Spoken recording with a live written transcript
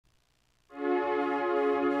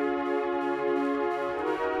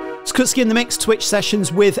Kutski in the Mix Twitch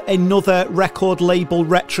sessions with another record label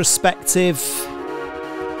retrospective.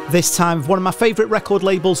 This time, one of my favourite record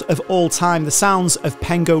labels of all time, the sounds of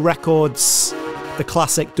Pengo Records, the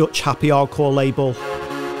classic Dutch happy hardcore label.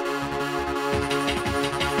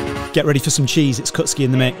 Get ready for some cheese, it's Kutski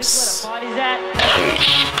in the Mix.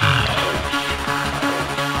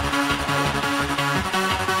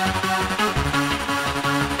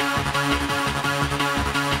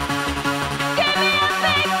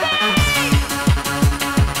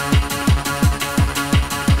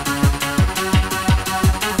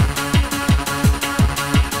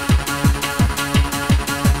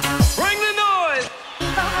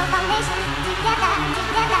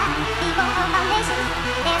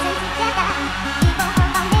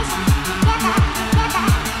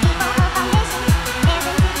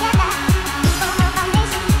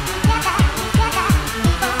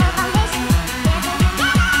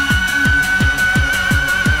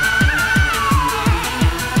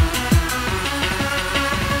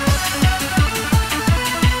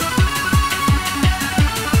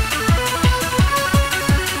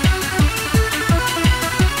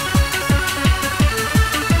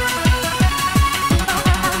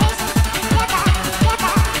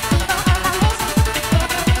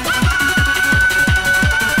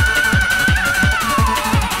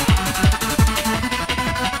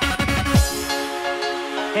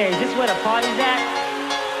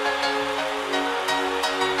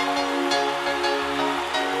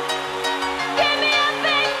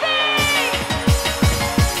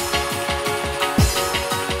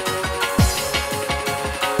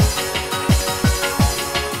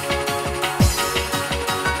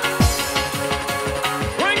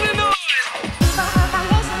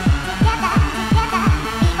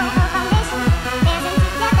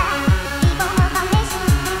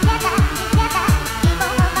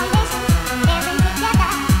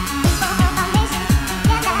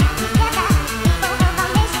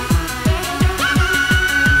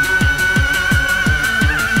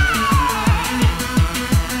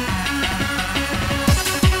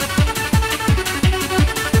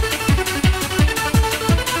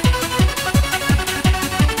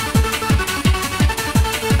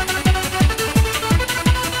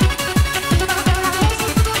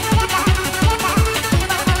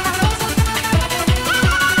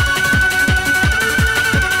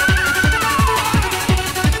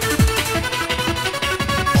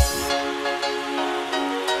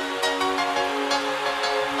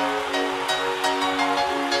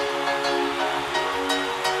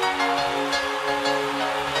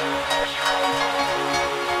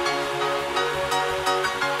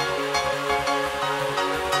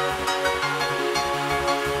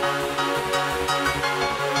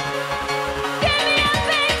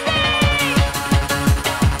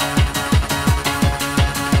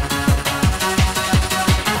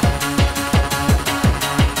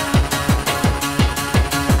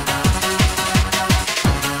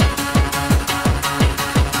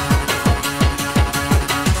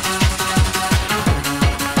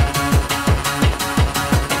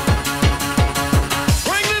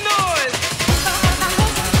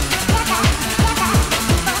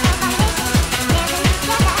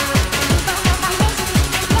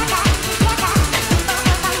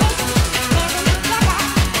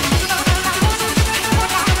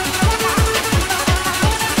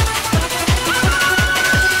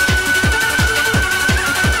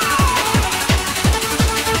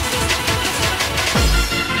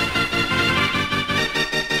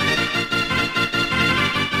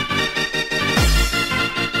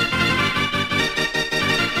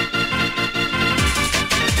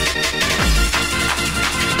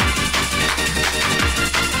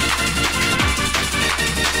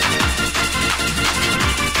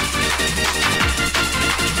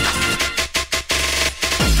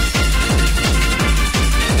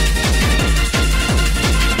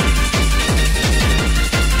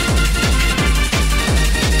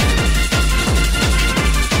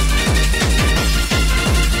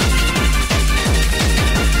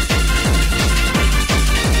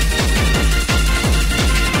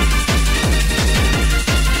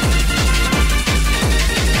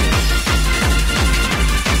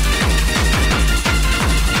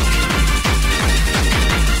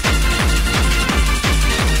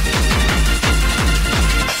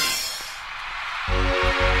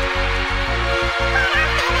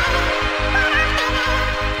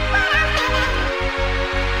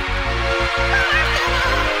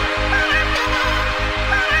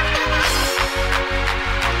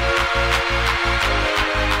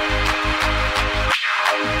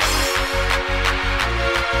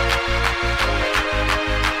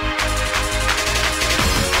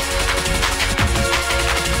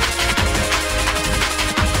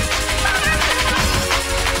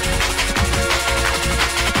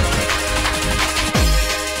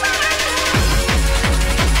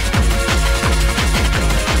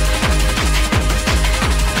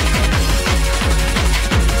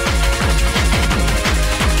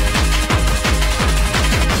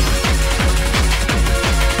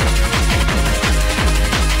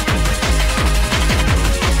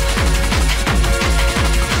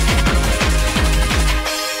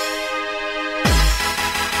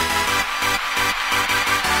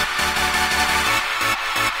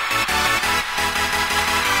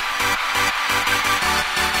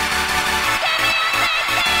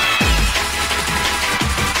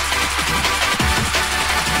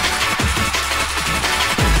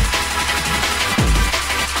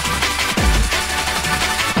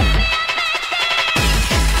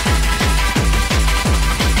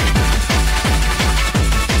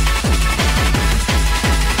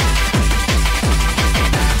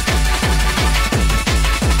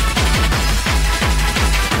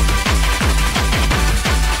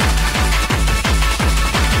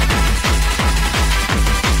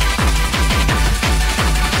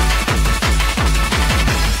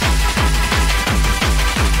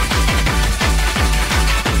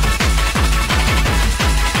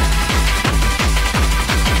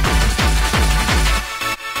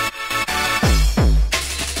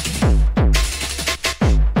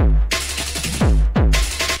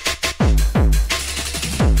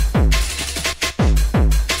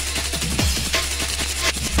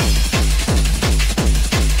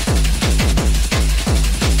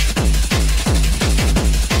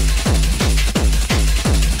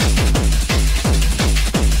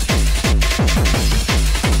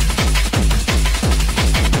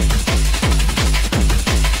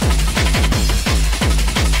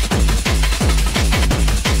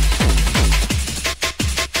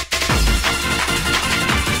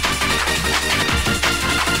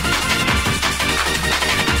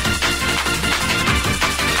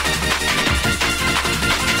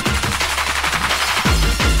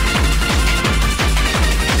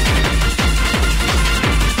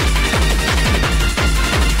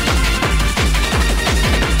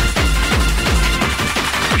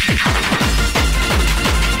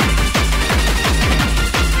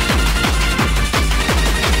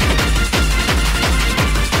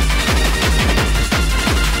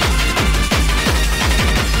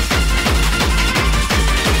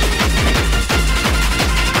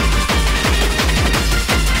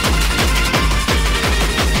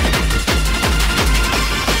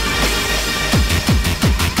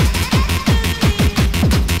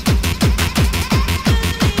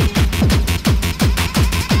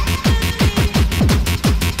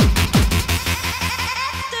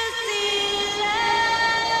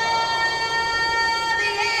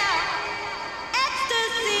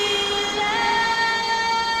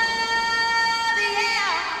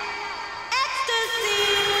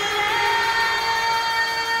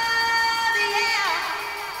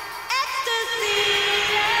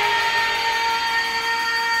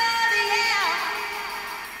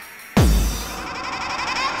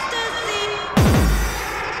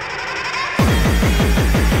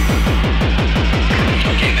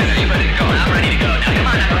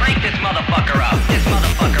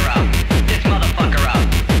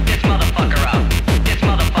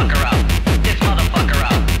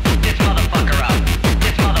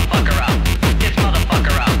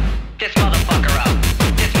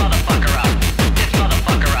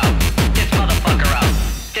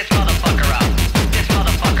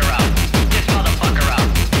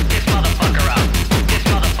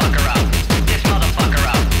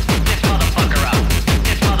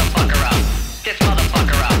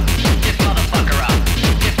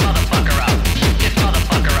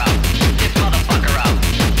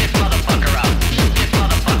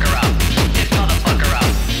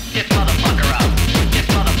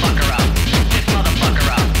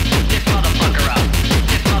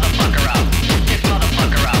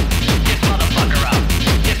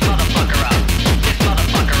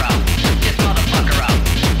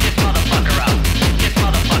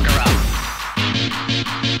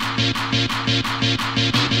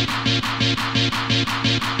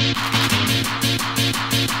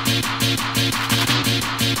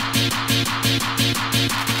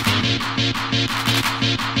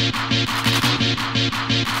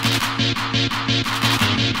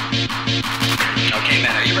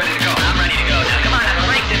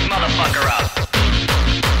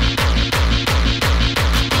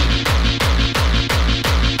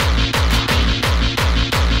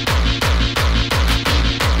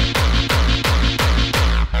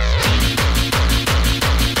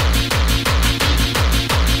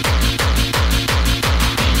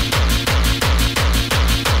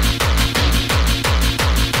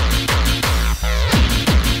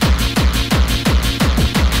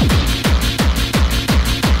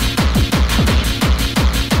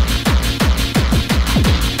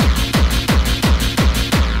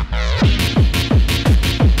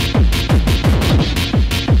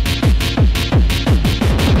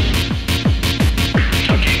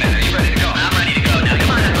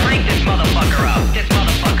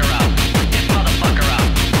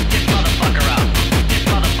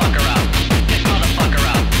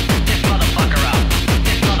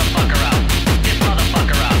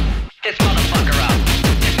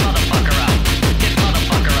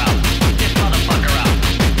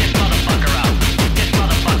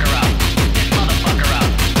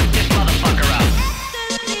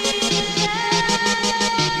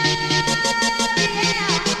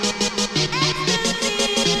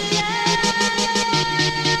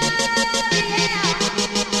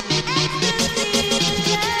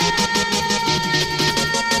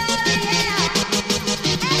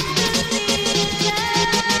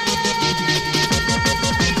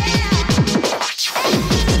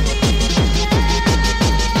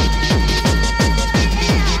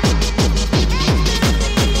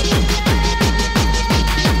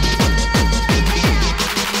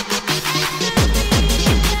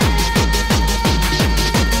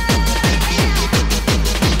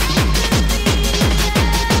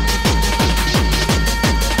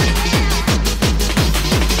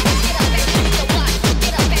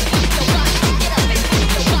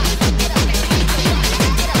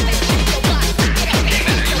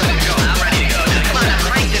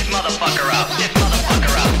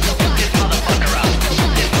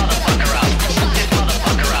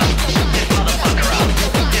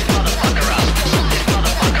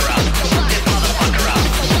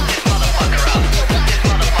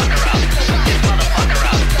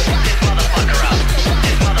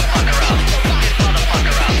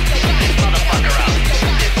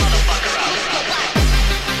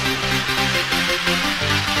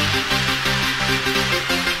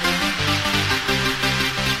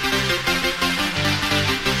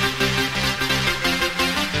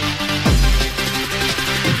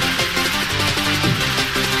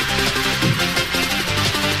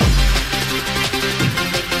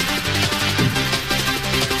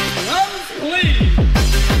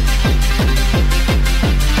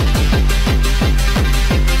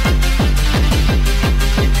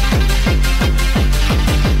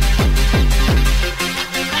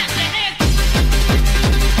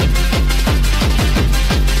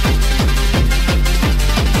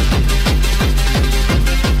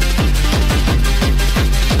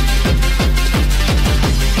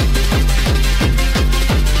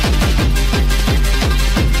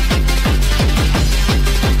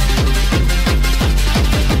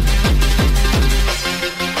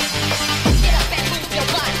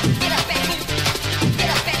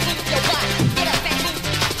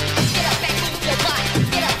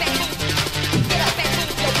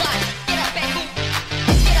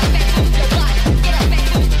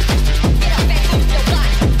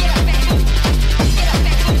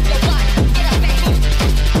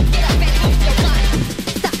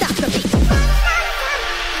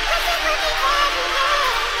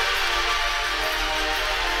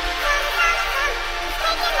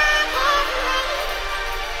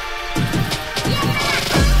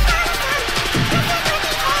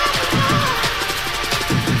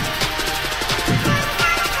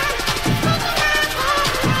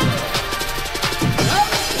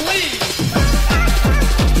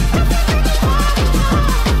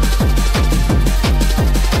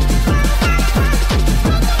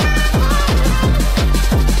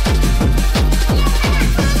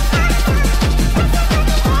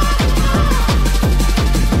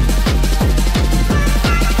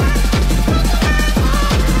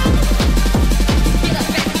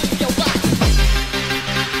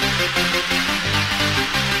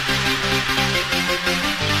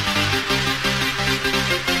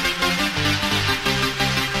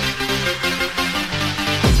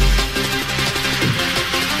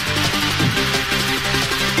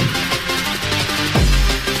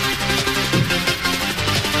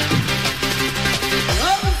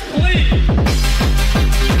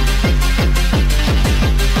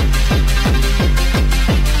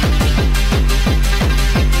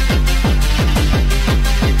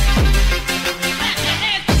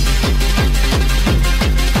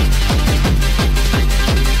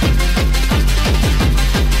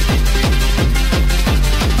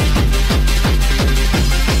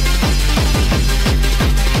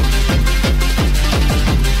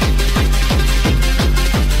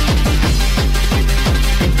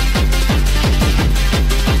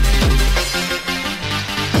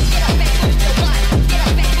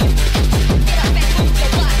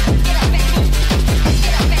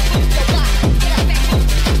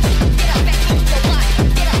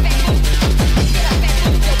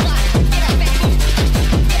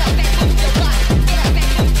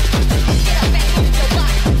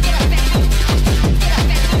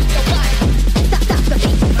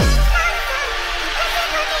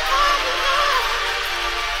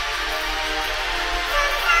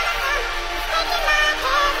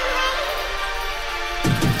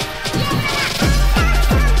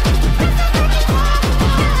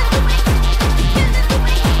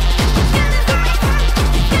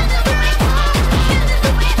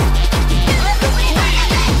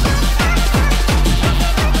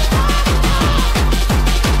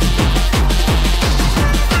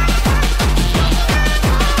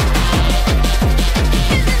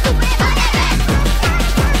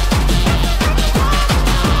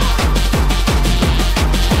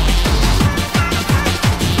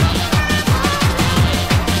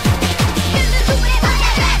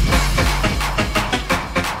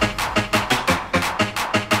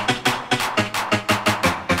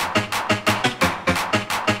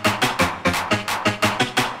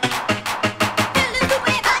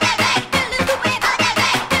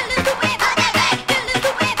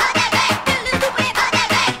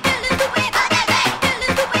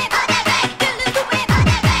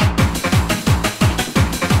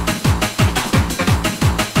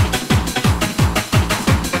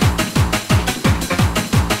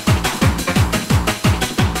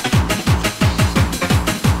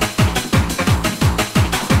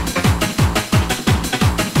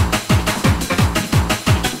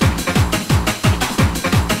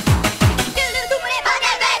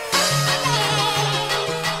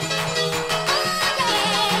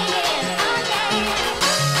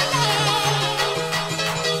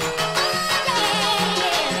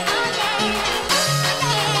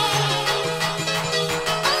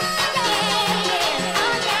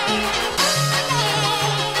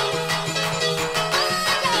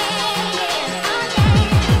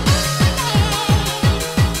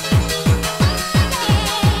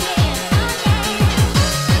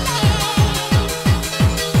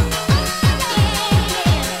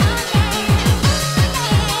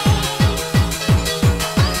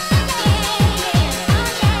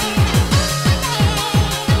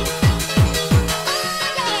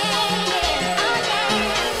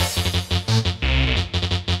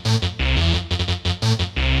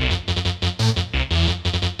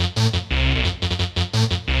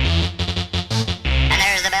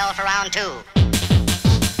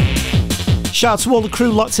 Shout out to all the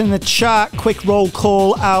crew locked in the chat. Quick roll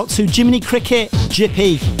call out to Jiminy Cricket,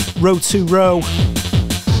 Jippy, Row to Row,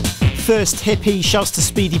 First Hippie, shouts to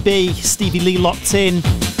Speedy B, Stevie Lee locked in.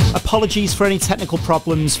 Apologies for any technical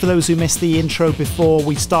problems for those who missed the intro before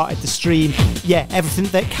we started the stream. Yeah, everything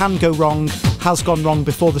that can go wrong has gone wrong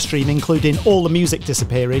before the stream, including all the music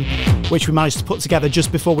disappearing, which we managed to put together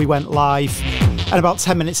just before we went live. And about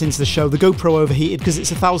 10 minutes into the show, the GoPro overheated because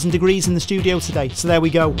it's 1,000 degrees in the studio today. So there we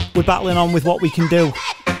go. We're battling on with what we can do.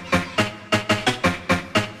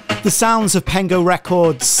 The sounds of Pengo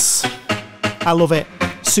Records. I love it.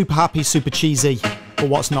 Super happy, super cheesy. But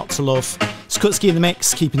what's not to love? It's Kutski in the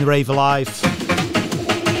mix, keeping the rave alive.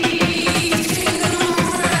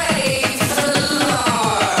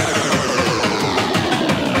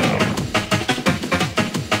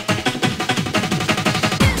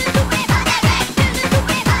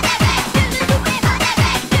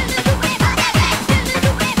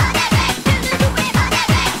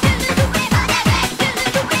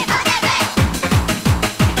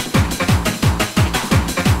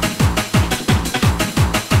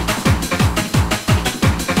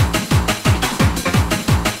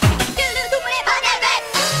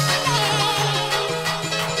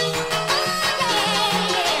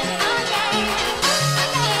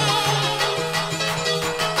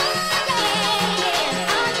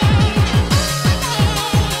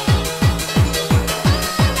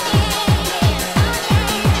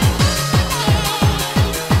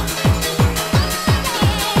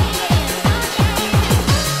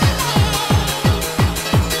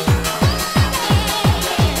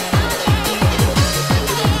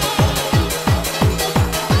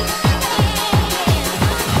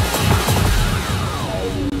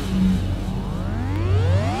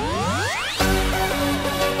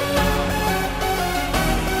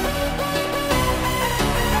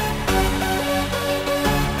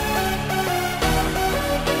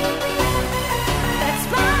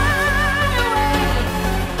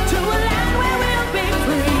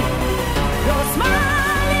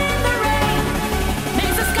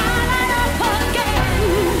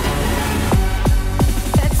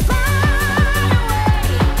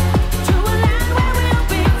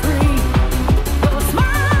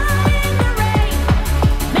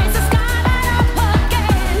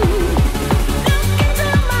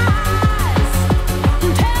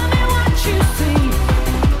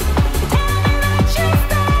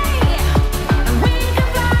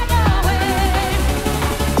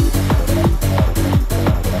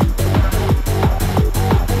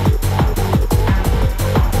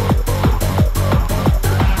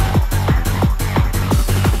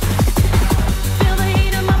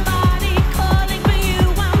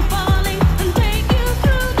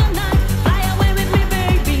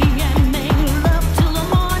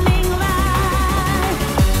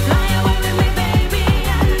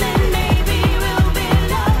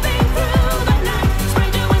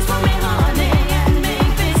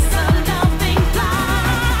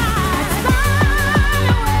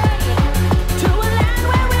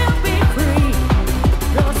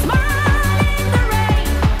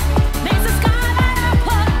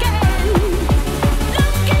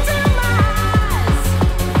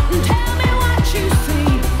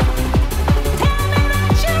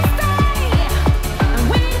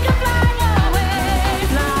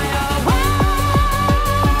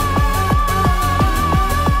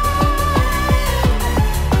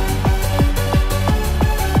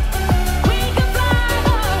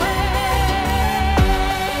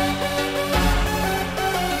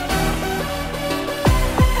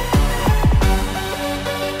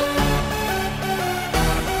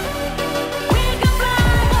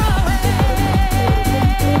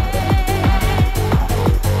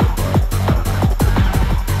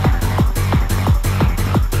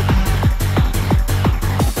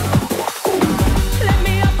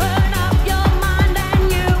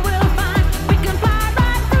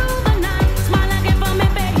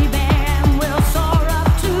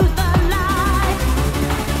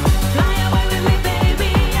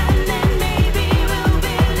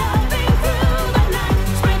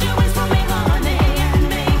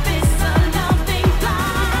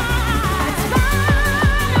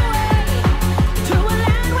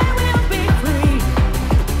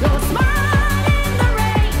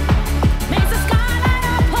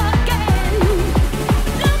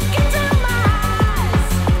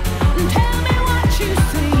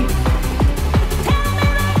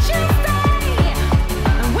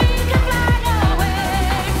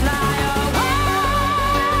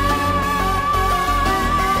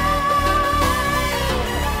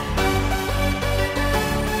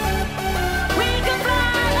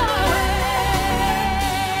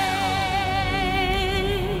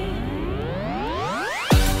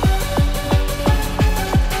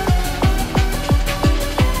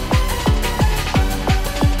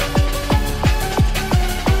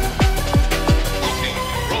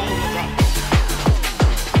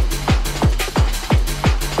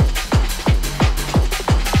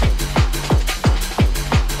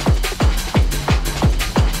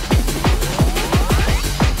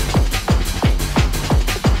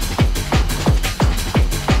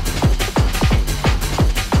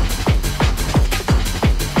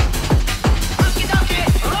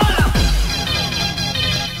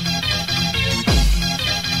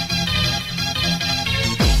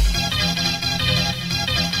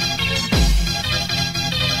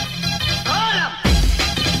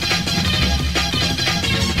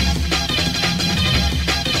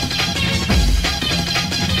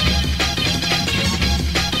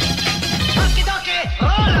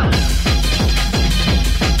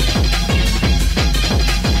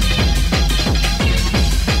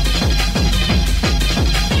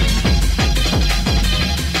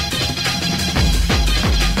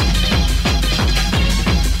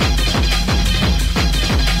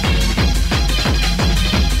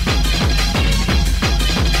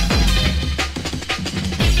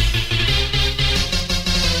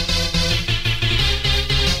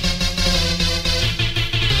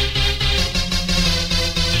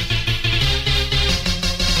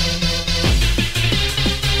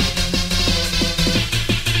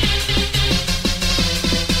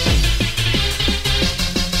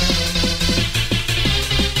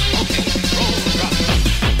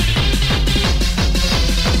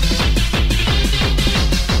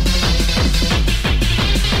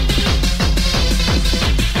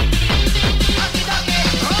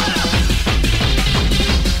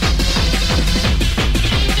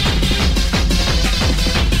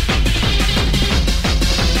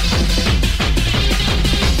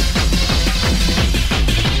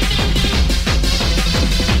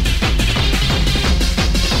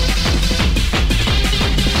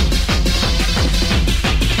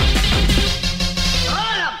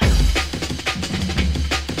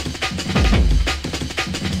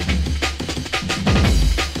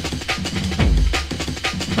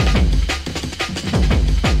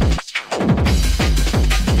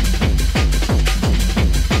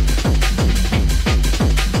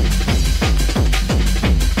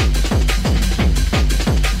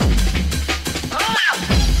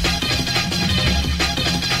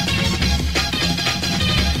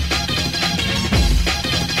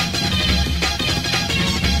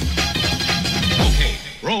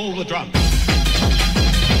 Roll the drum.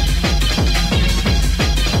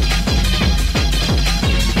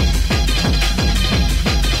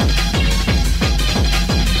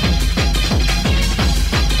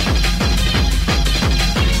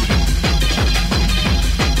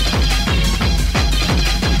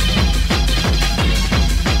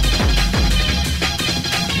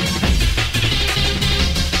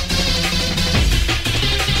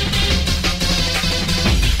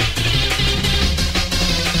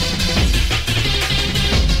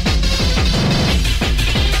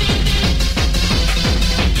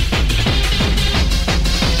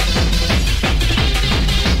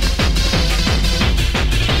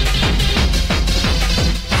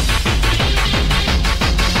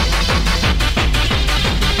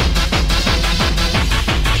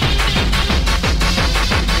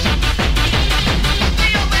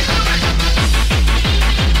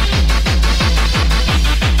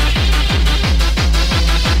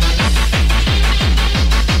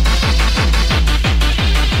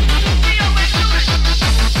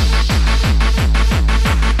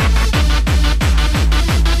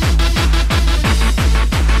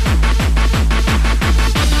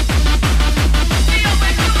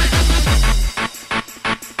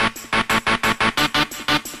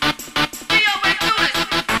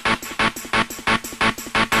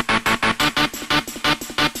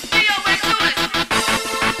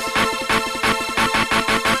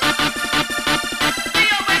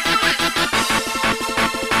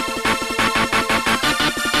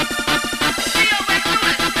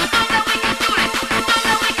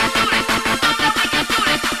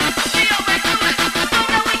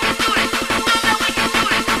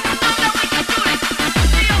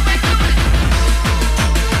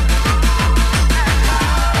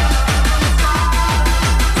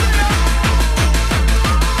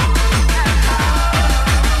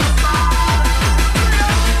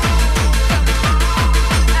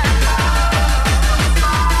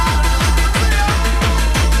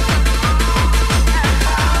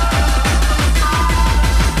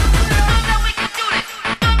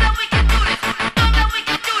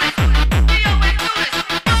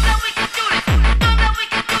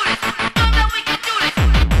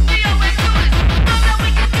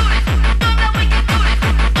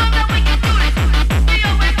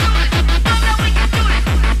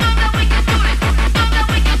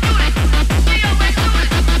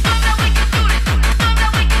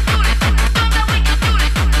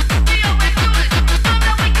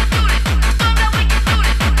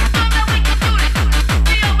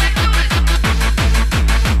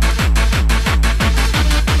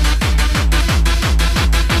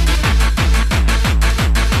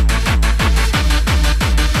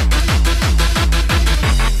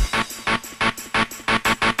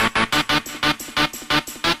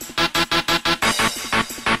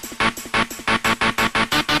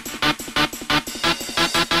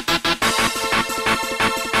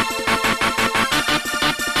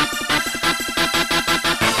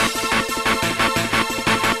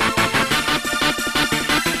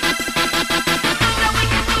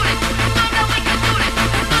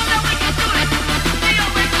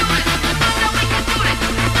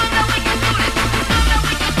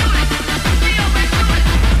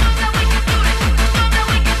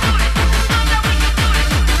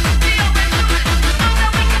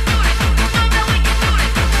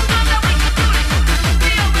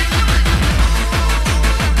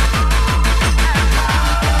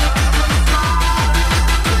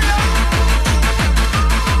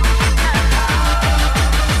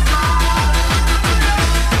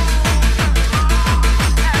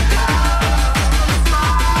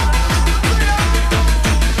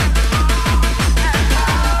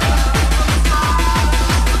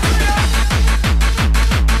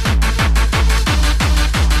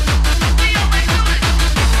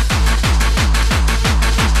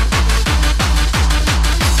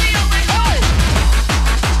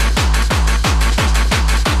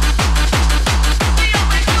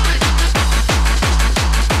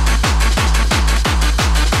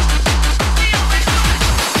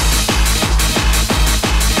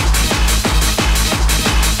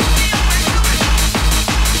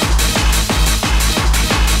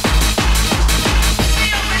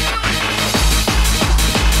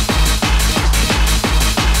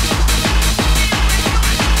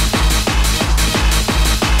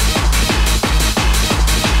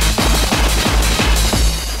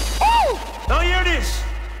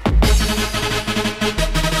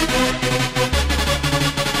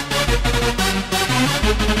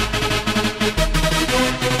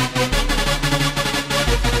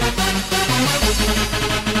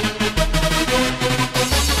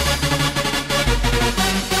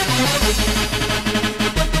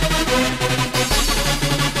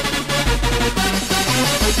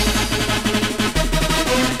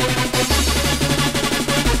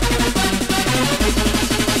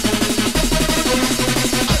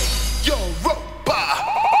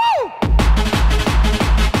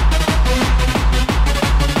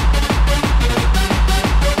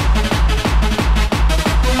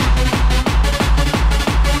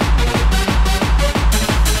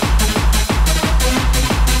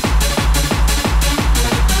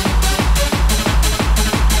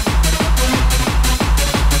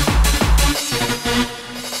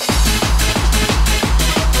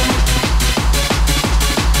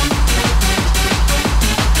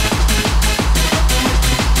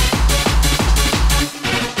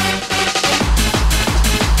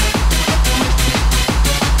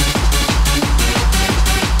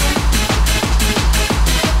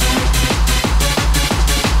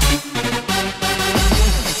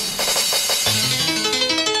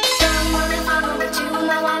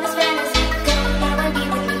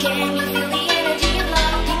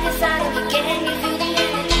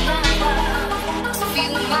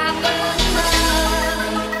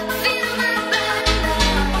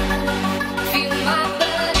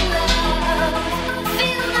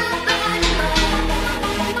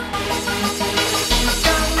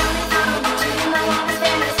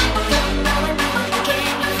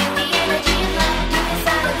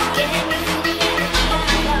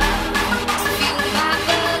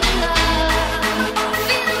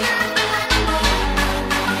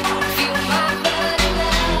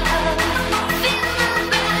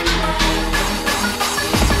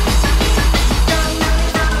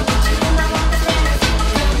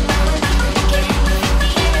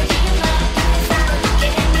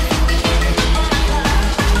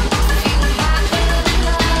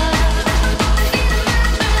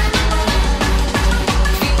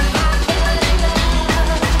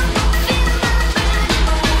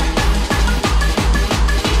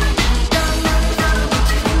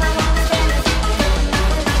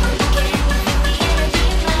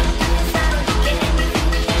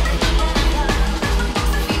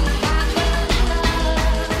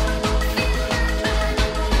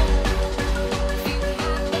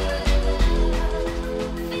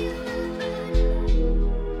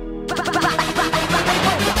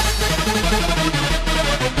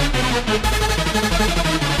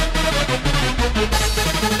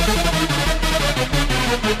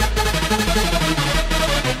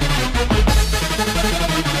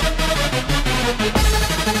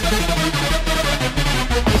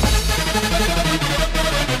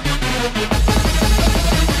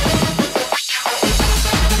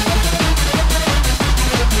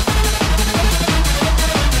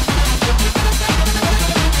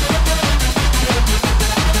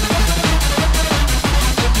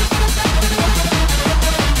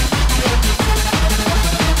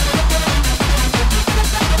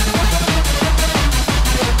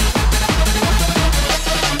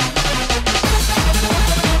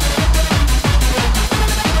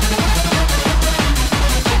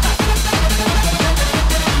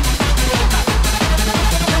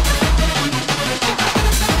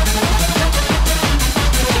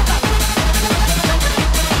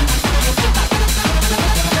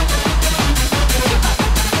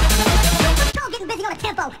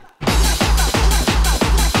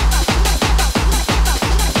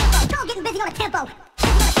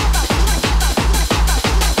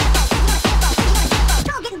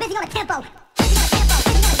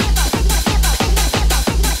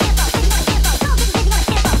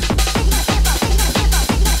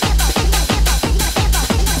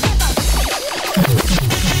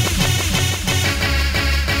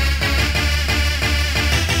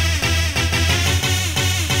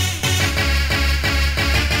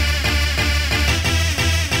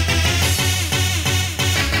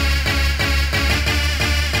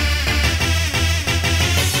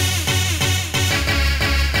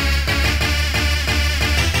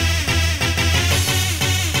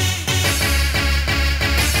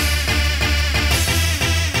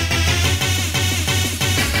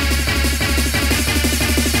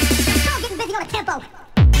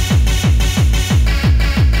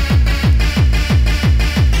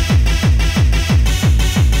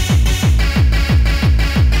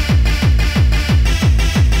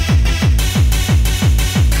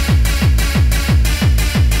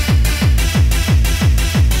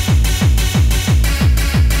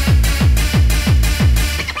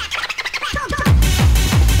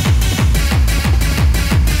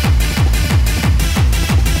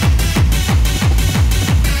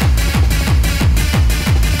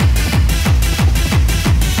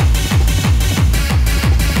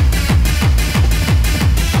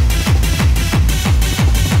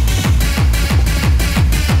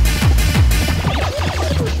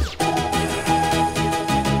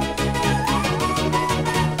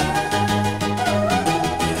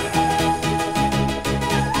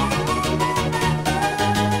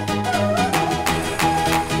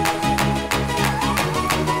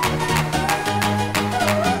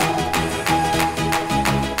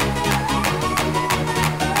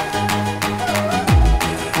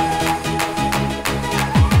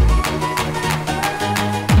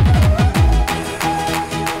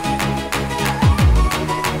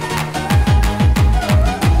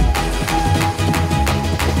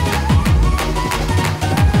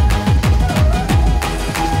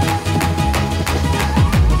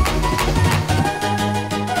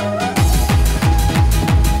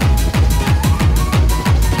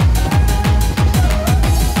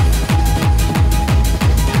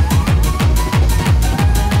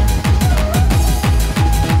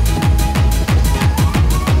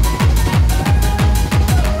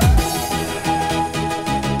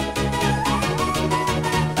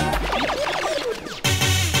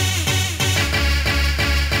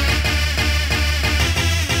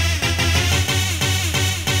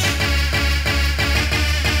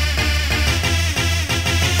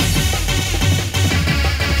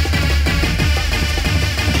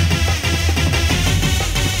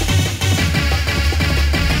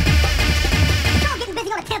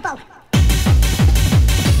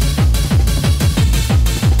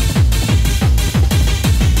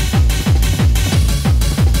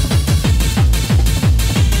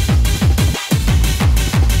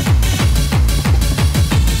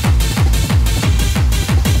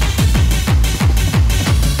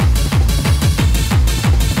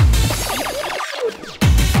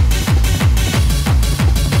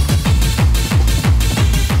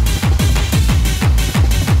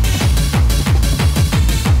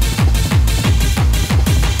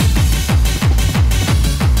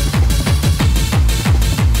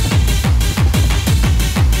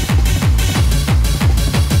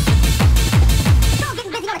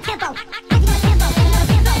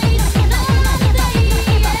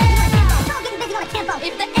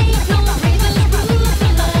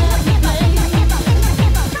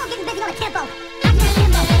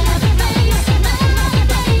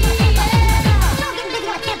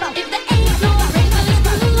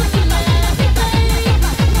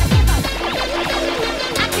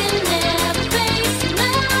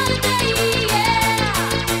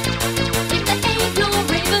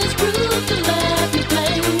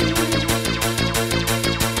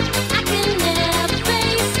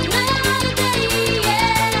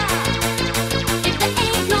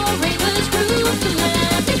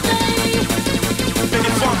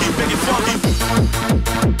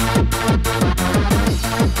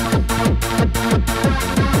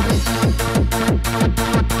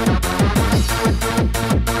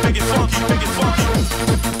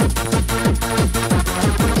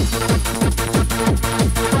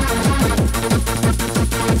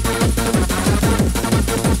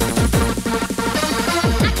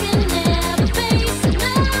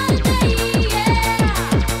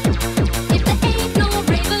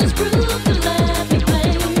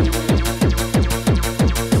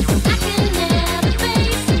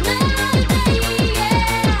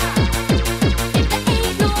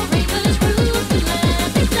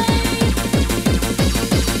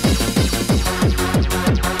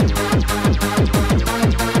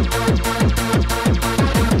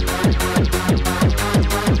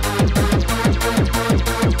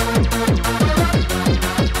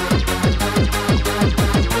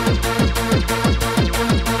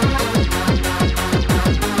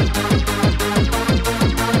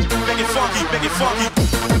 make it funky.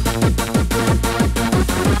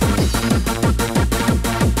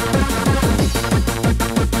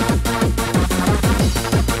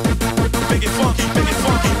 Make it funky, make it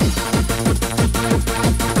funky.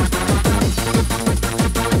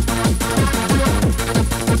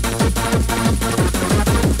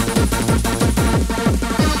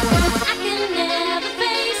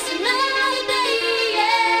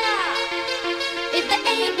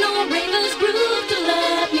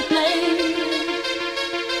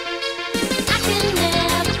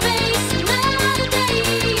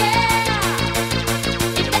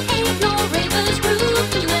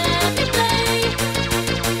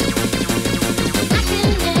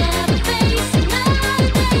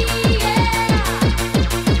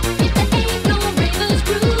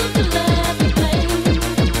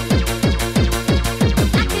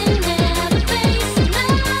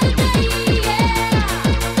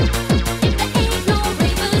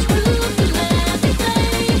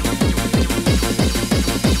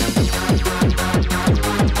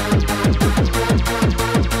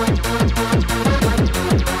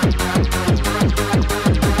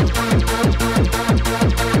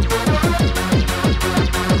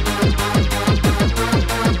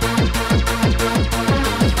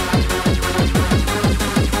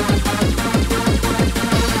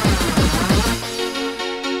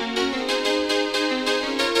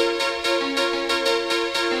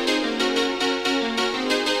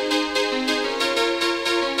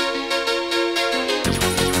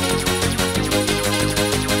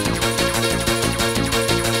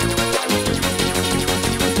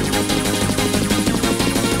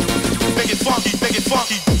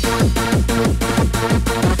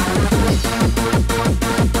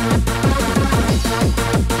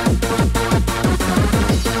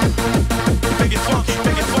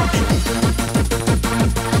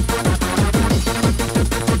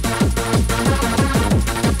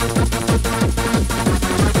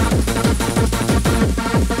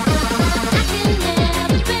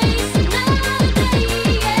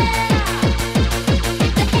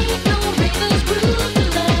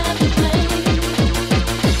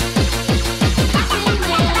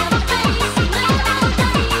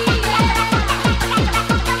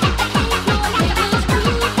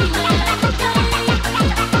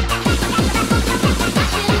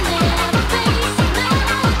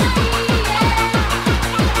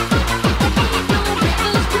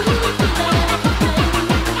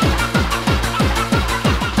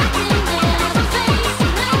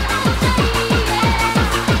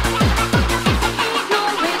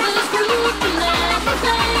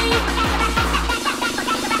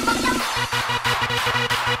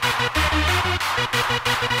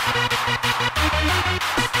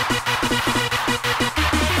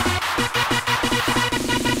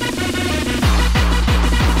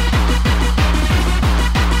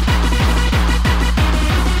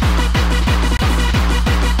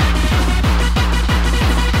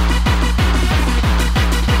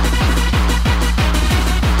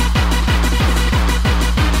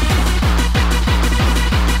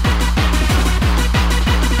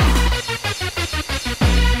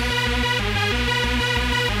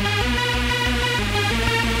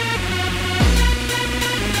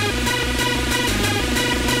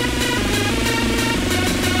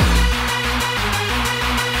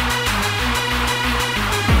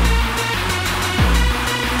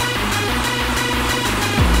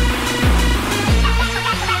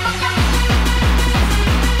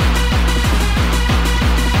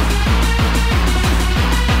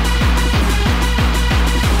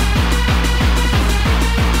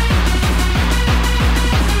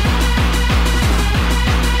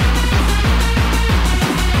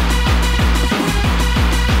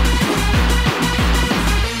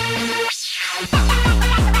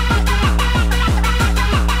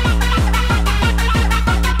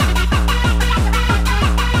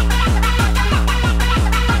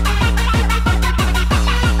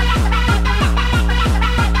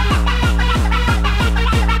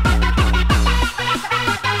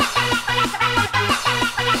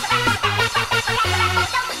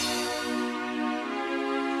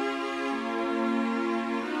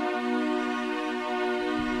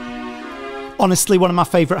 Honestly, one of my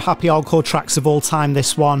favourite happy hardcore tracks of all time,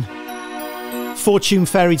 this one. Fortune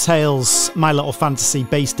Fairytales, My Little Fantasy,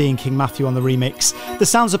 Bass D and King Metthew on the remix. The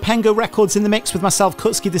sounds of Pengo Records in the mix with myself,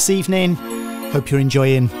 Kutski, this evening. Hope you're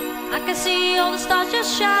enjoying. I can see all the stars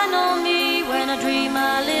just shine on me when I dream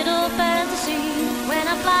a little fantasy. When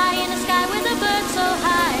I fly in the sky with a bird so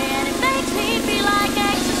high and it makes me feel like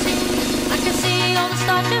ecstasy. I can see all the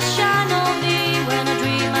stars just shine on me when I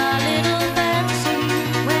dream a little fantasy.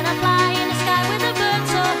 When I fly in the sky with a bird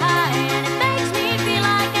so high and it makes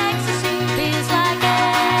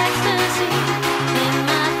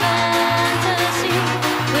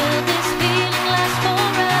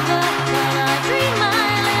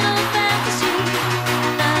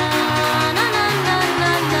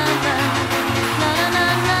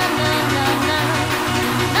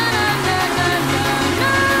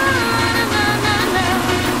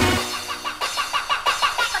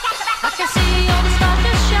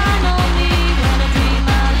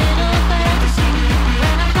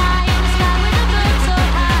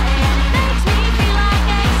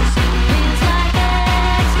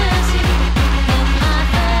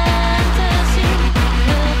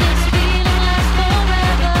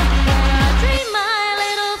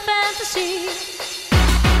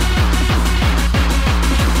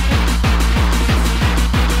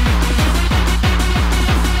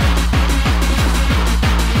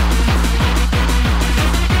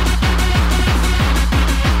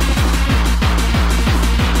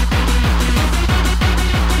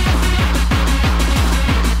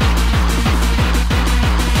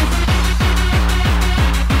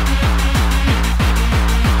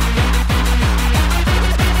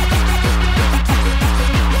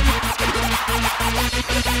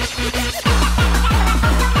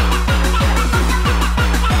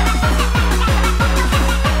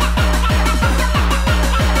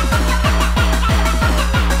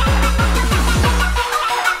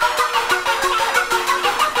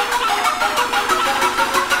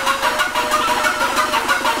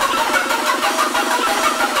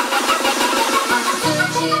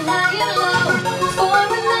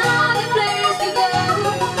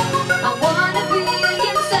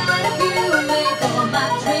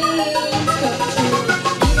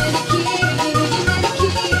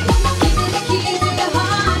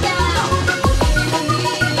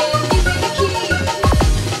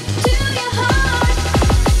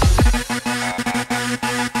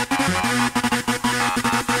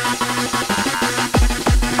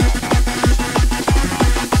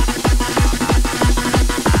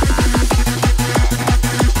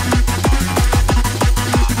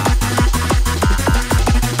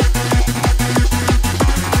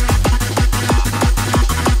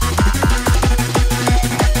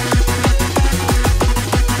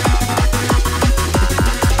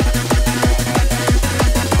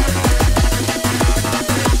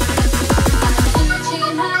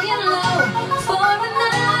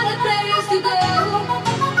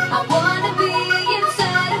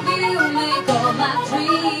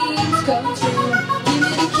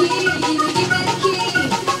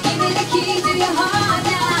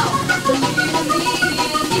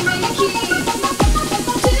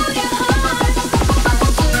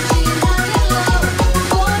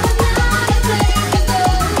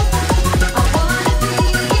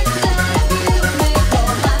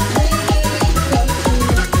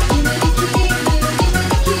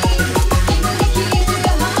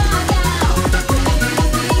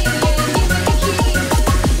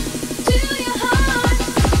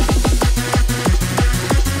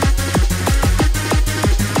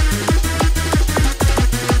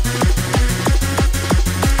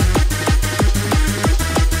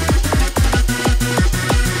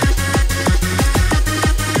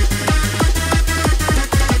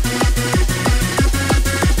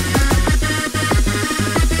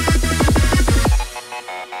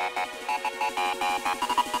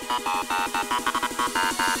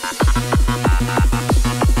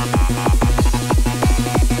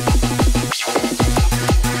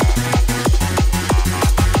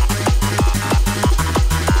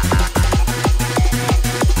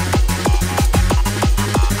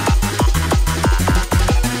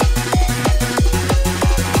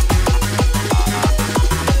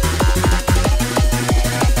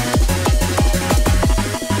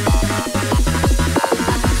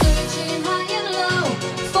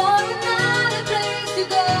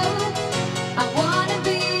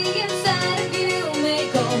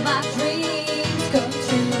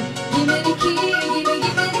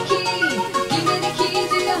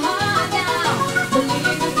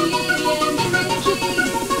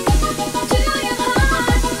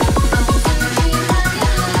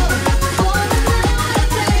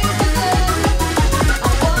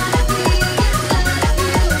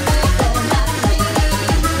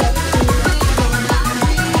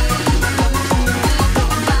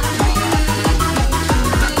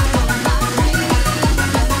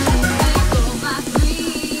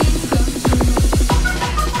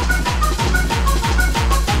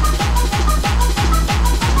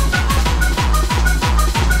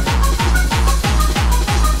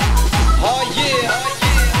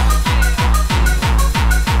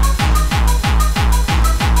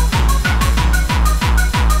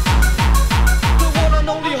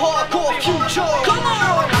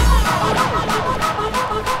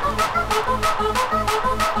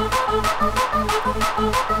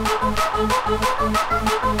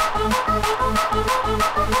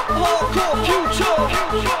Hardcore future.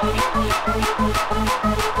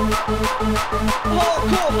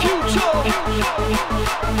 Hardcore future.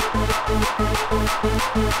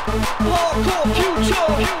 Hardcore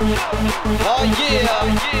future. Oh yeah.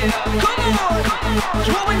 Come on.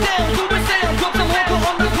 Slow it down to the sound. Drop some hardcore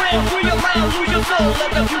on the ground. Free your mind, lose your soul.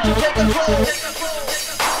 Let the future take control.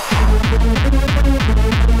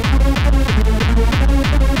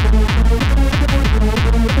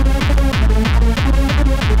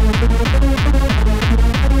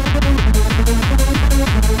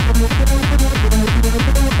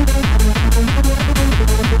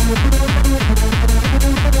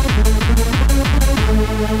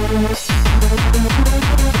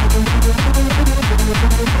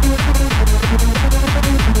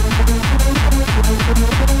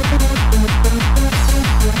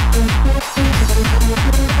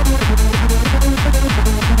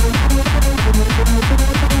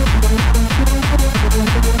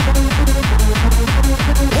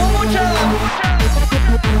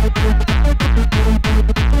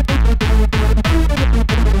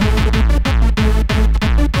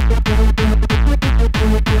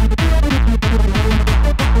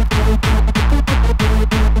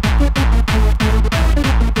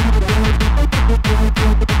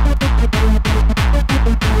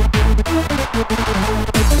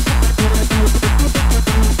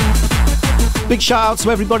 Big shout out to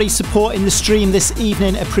everybody supporting the stream this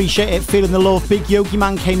evening. Appreciate it. Feeling the love. Big Yogi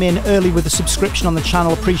Man came in early with a subscription on the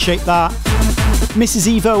channel. Appreciate that. Mrs.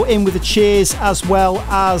 Evo in with the cheers, as well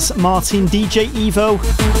as Martin DJ Evo,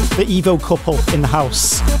 the Evo couple in the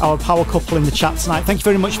house, our power couple in the chat tonight. Thank you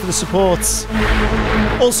very much for the support.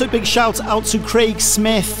 Also, big shout out to Craig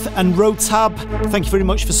Smith and Rotab. Thank you very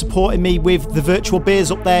much for supporting me with the virtual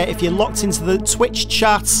beers up there. If you're locked into the Twitch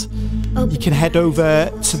chat, you can head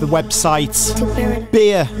over to the website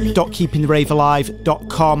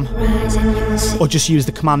beer.keepingtheravealive.com or just use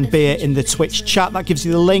the command beer in the Twitch chat. That gives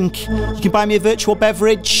you the link. You can buy me a virtual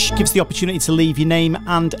beverage, gives the opportunity to leave your name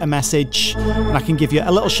and a message, and I can give you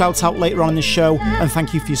a little shout out later on in the show and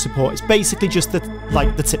thank you for your support. It's basically just the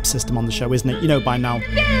tip system on the show, isn't it? You know by now.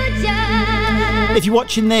 If you're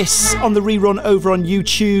watching this on the rerun over on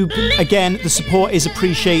YouTube, again, the support is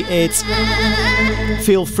appreciated.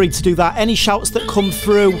 Feel free to do that. Any shouts that come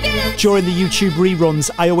through during the YouTube reruns,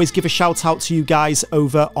 I always give a shout out to you guys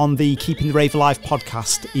over on the Keeping the Rave Alive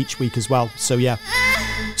podcast each week as well. So yeah.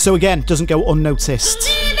 So again, doesn't go unnoticed.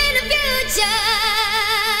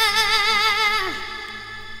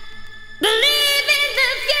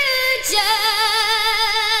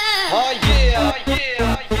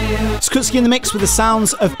 It's Kutski in the mix with the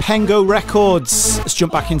sounds of Pengo Records. Let's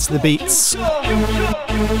jump back into the beats. One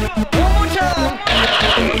more time.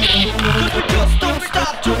 'Cause we just don't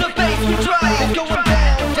stop to the bass we drive. Going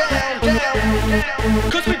down, down,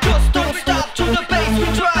 down. 'Cause we just don't stop to the bass we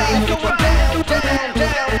drive. Going down, down,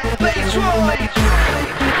 down. Bass drive.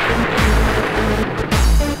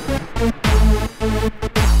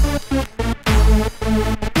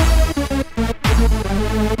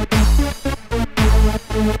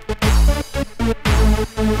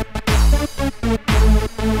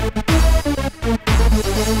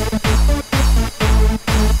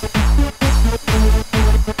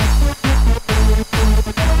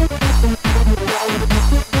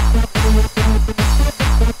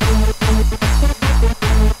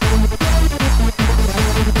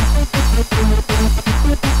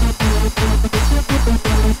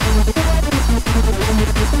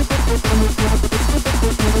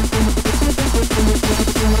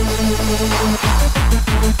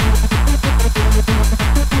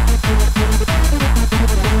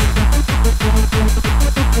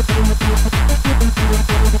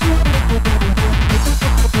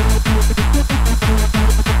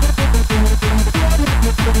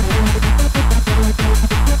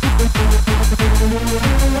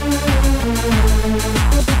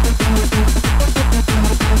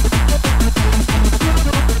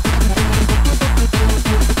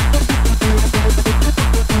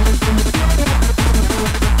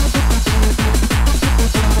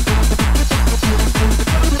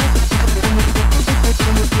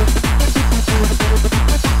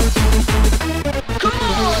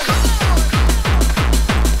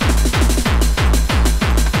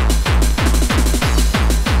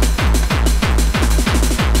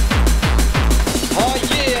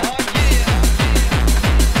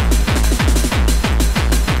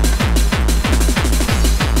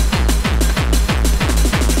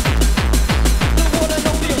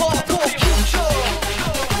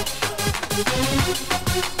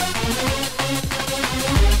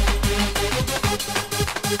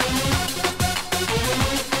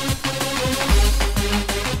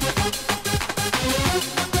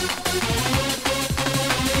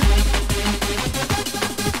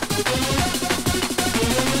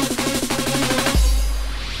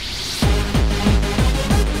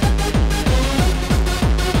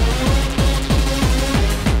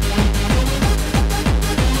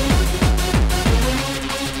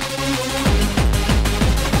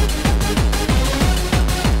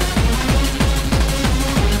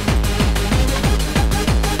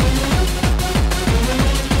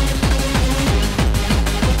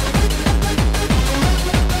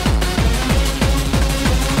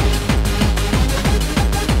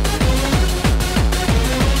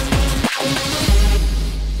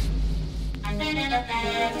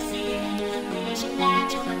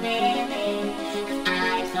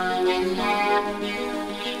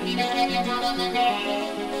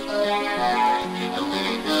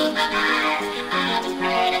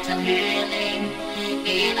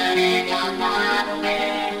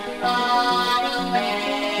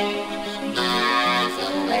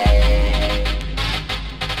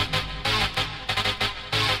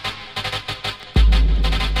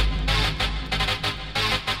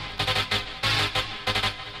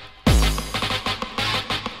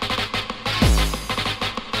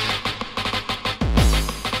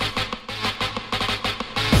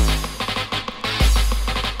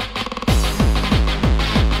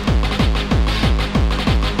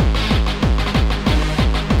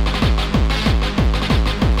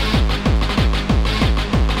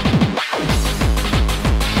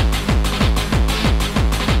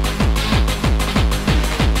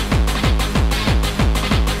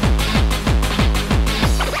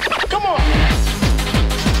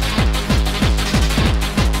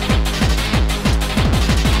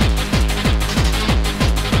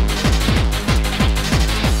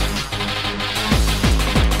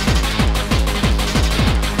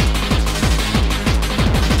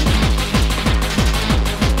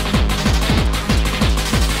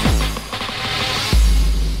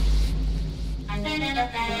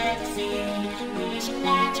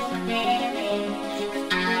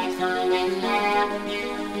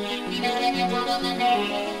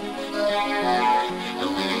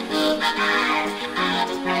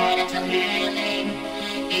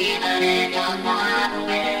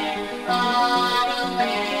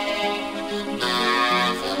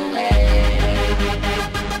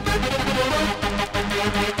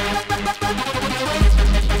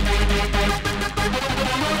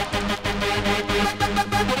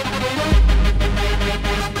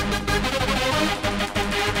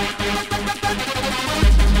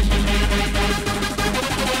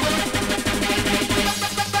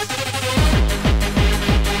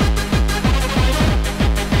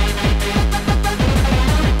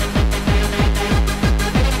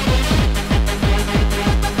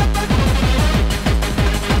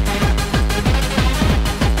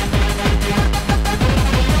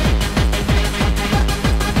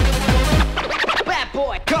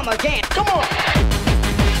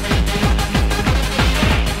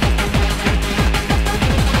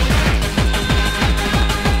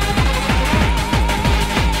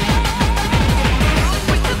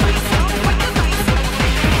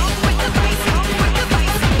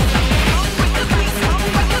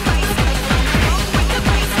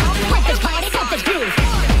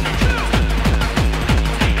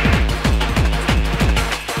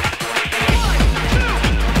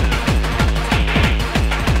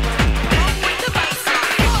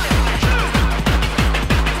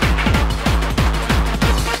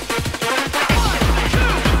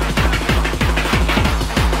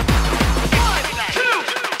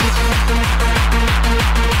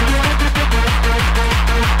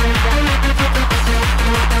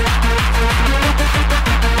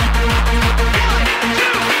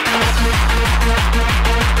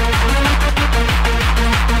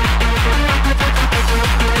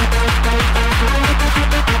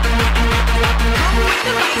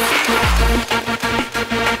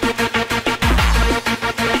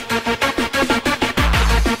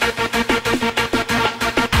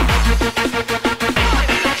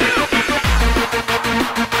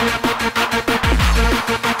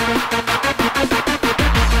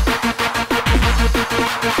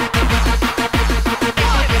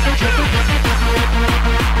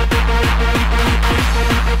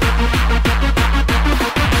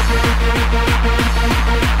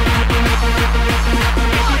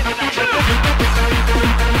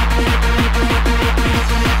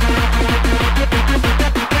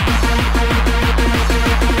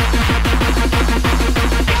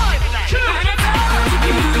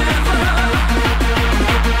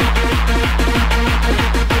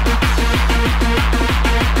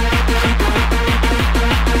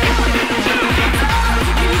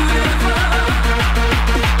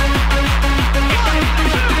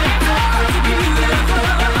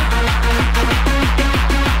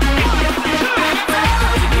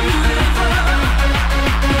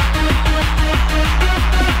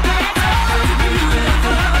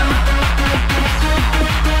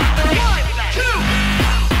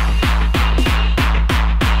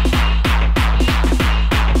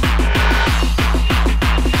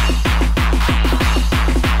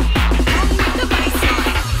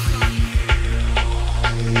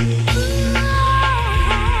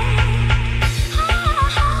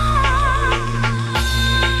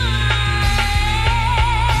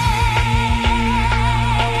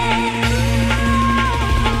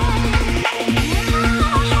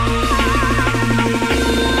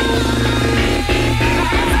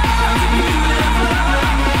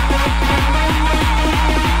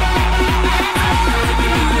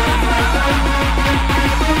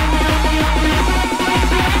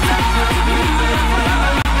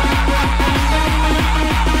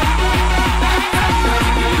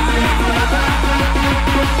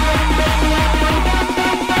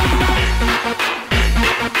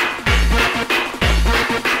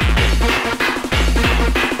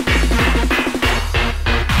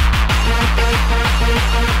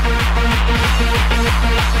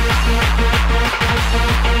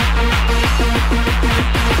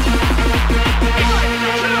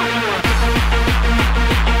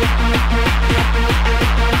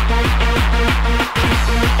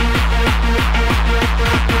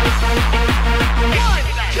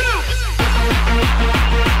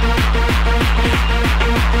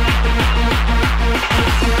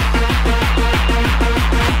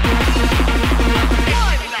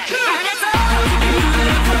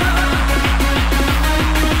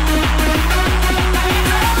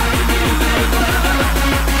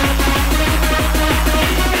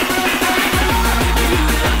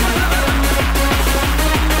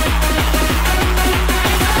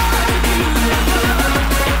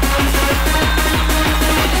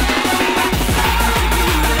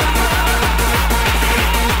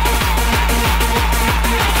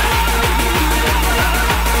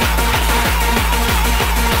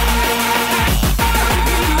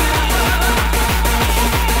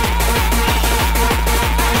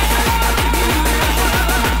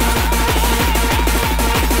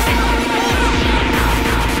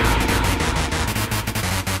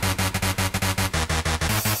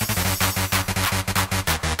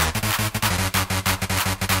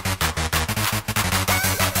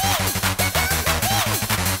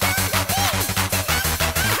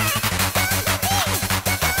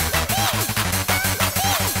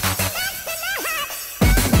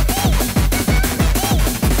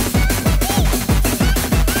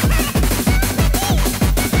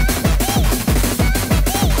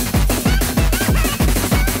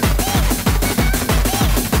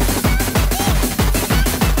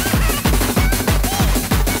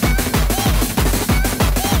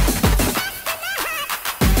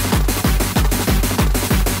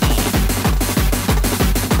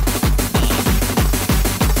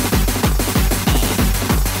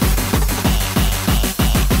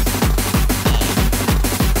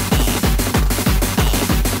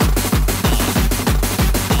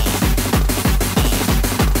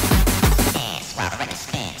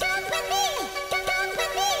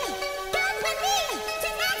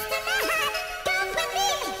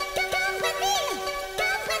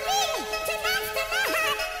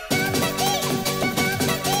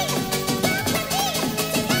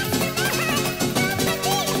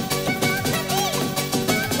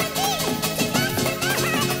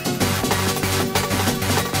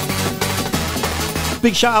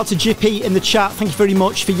 Big shout out to Jippy in the chat. Thank you very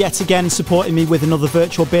much for yet again supporting me with another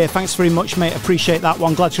virtual beer. Thanks very much, mate. Appreciate that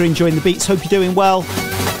one. Glad you're enjoying the beats. Hope you're doing well.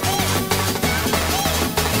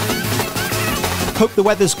 Hope the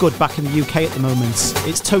weather's good back in the UK at the moment.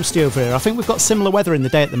 It's toasty over here. I think we've got similar weather in the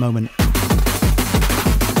day at the moment.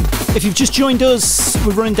 If you've just joined us,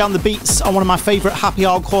 we're running down the beats on one of my favourite happy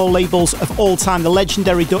hardcore labels of all time, the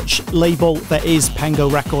legendary Dutch label that is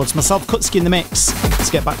Pengo Records. Myself, Kutski in the mix. Let's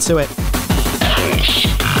get back to it.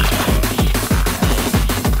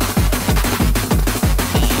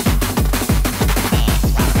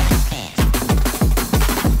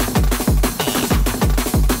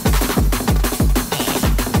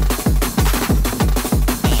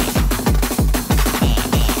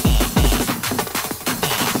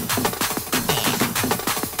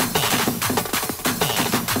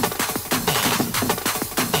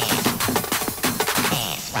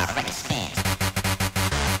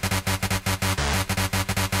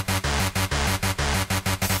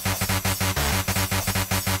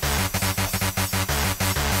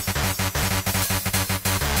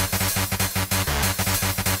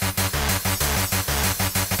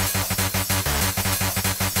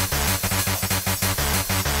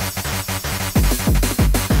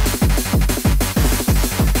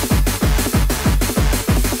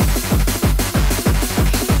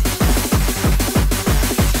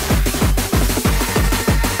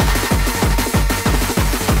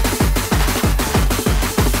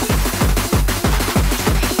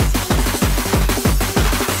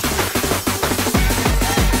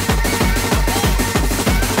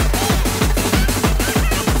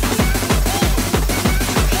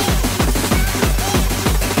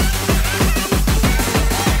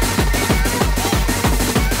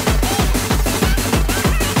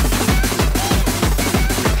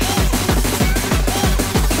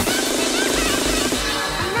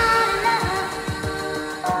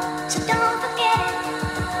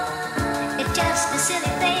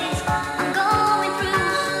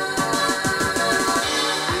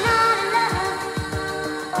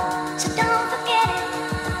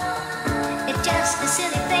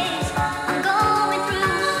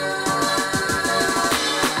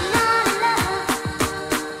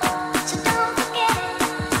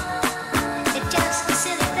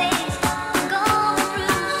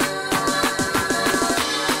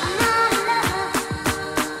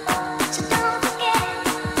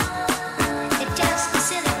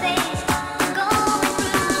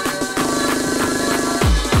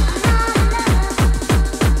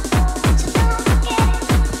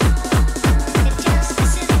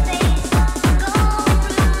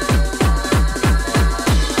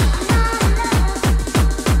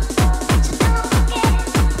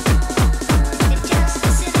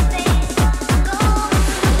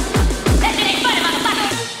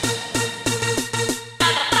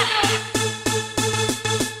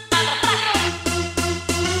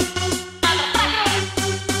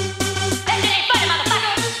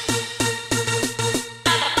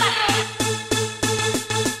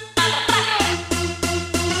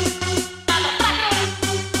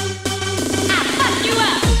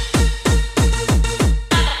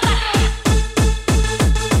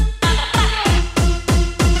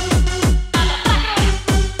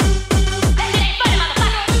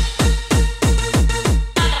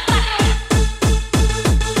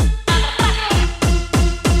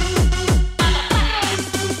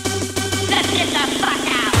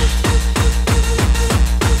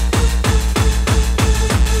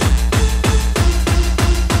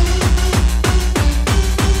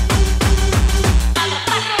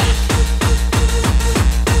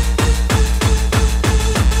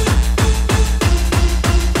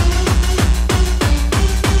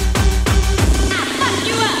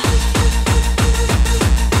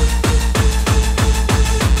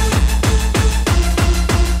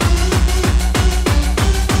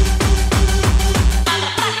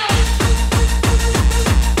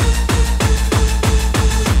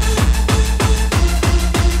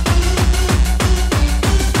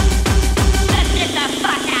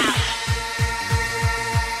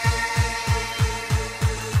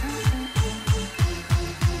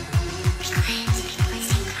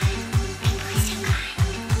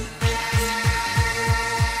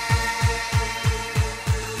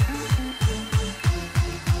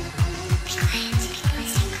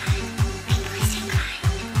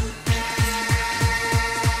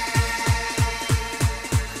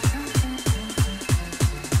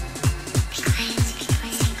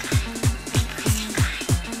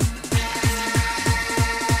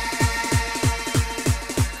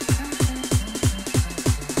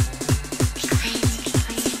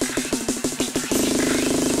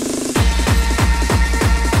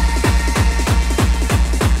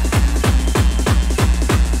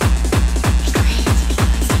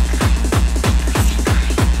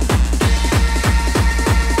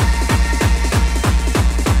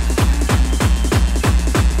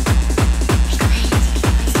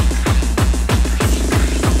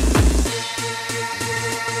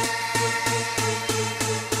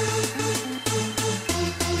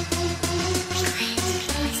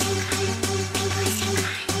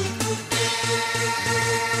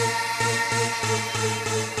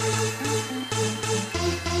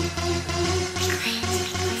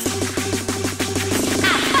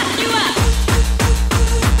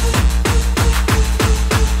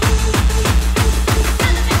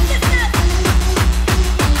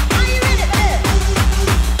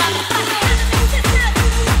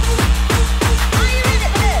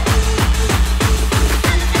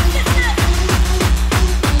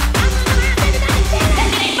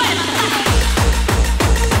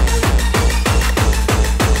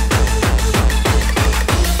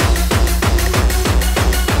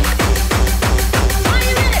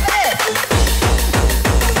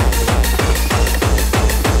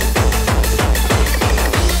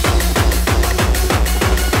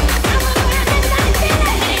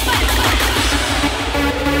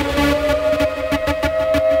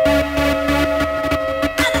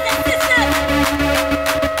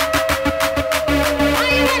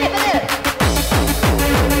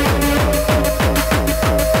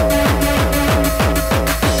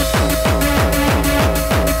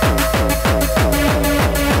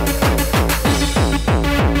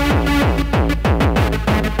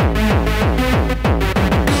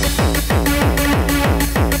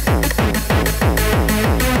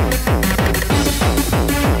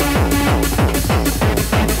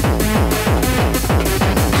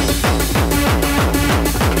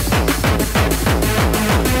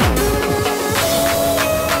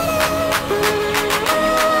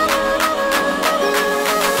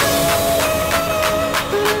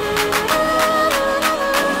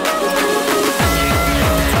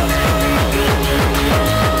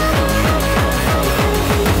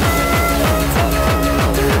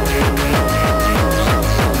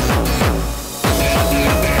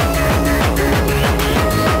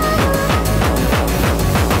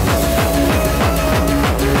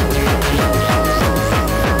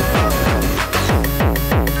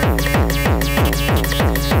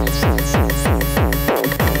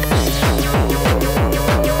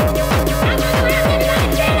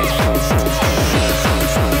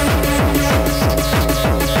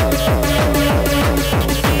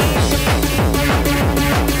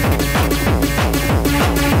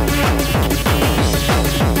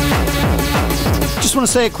 want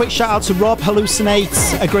to say a quick shout out to Rob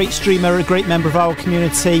Hallucinate, a great streamer, a great member of our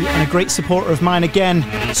community, and a great supporter of mine again,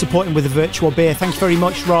 supporting with a virtual beer. Thank you very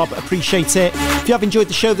much, Rob. Appreciate it. If you have enjoyed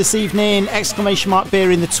the show this evening, !beer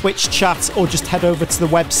in the Twitch chat, or just head over to the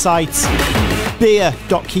website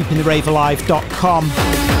beer.keepingtheravelive.com.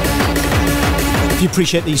 If you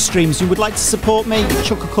appreciate these streams, you would like to support me,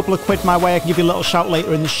 chuck a couple of quid my way. I can give you a little shout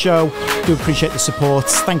later in the show. Do appreciate the support.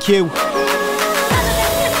 Thank you.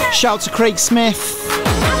 Shout to Craig Smith.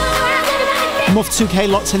 Muff2K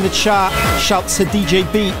locked in the chat. Shout to DJ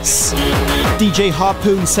Beats. DJ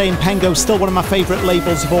Harpoon saying Pengo, still one of my favourite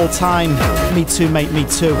labels of all time. Me too, mate, me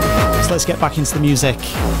too. So let's get back into the music.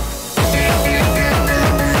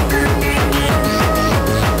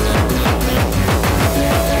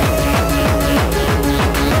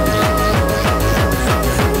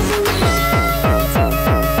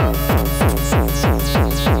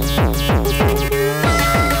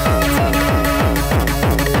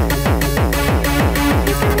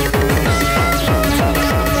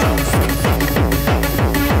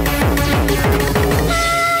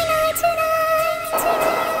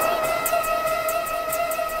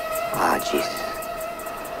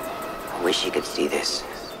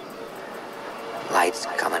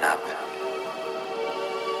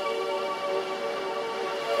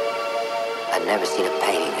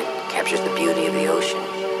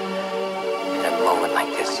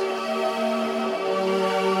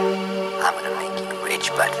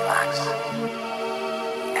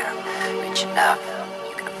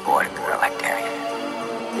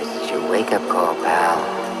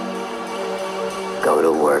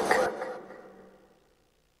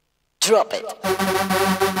 Drop it.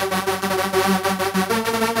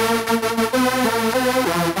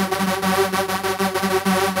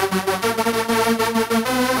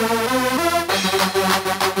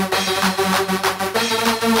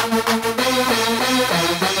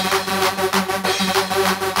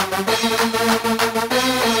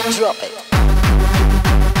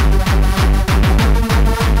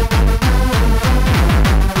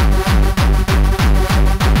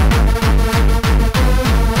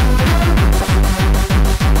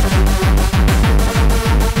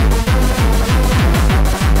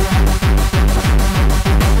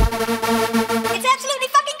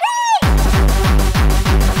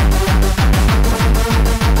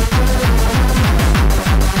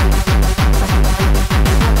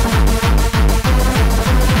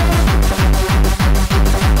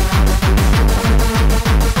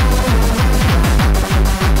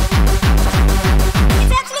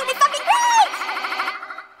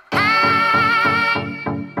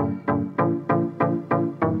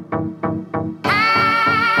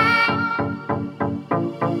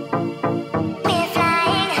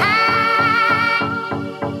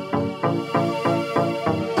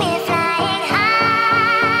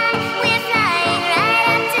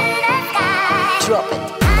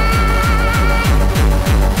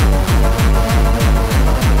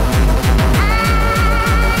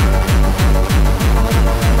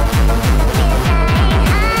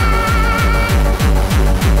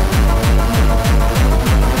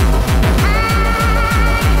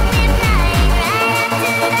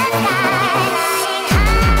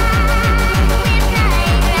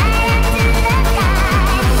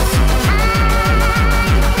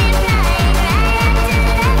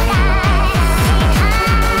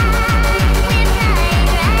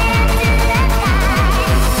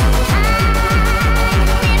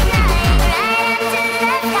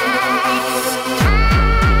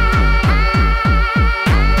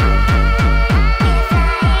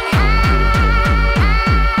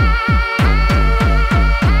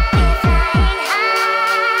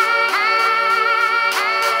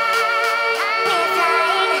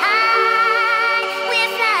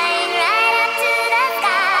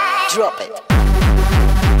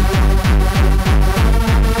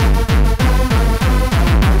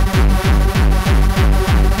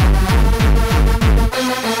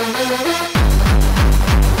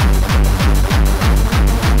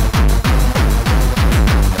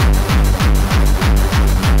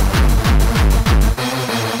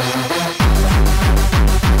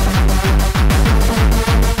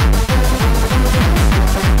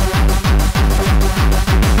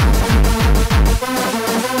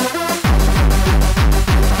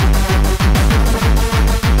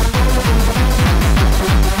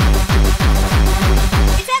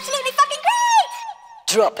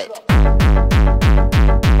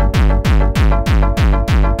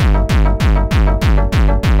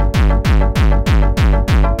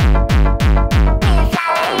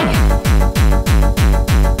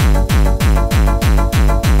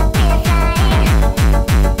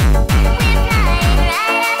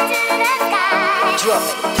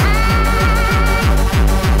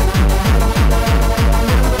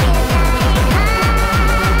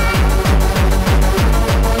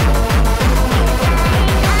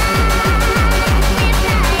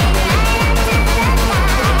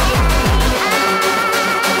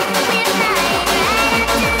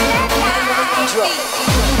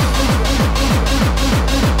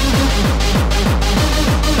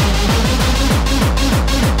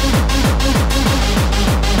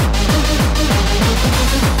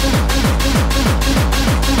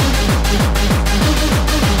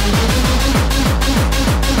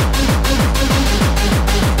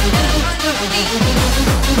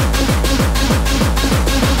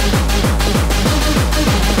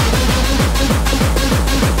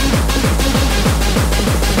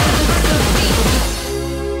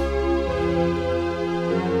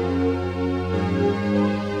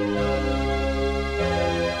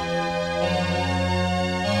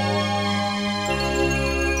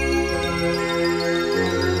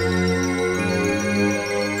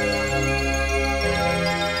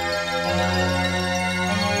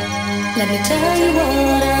 Let me tell you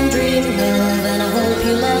what I'm dreaming of, and I hope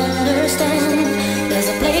you'll understand. There's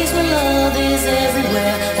a place where love is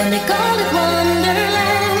everywhere, and they call it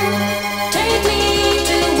Wonderland. Take me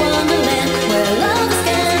to Wonderland, where lovers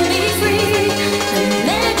can be free. The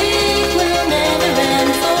magic will never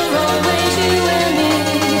end, for always you and me.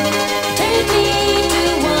 Take me to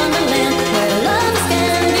Wonderland, where lovers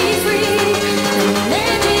can be free. The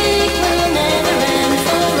magic will never end,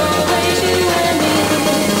 for always you and me.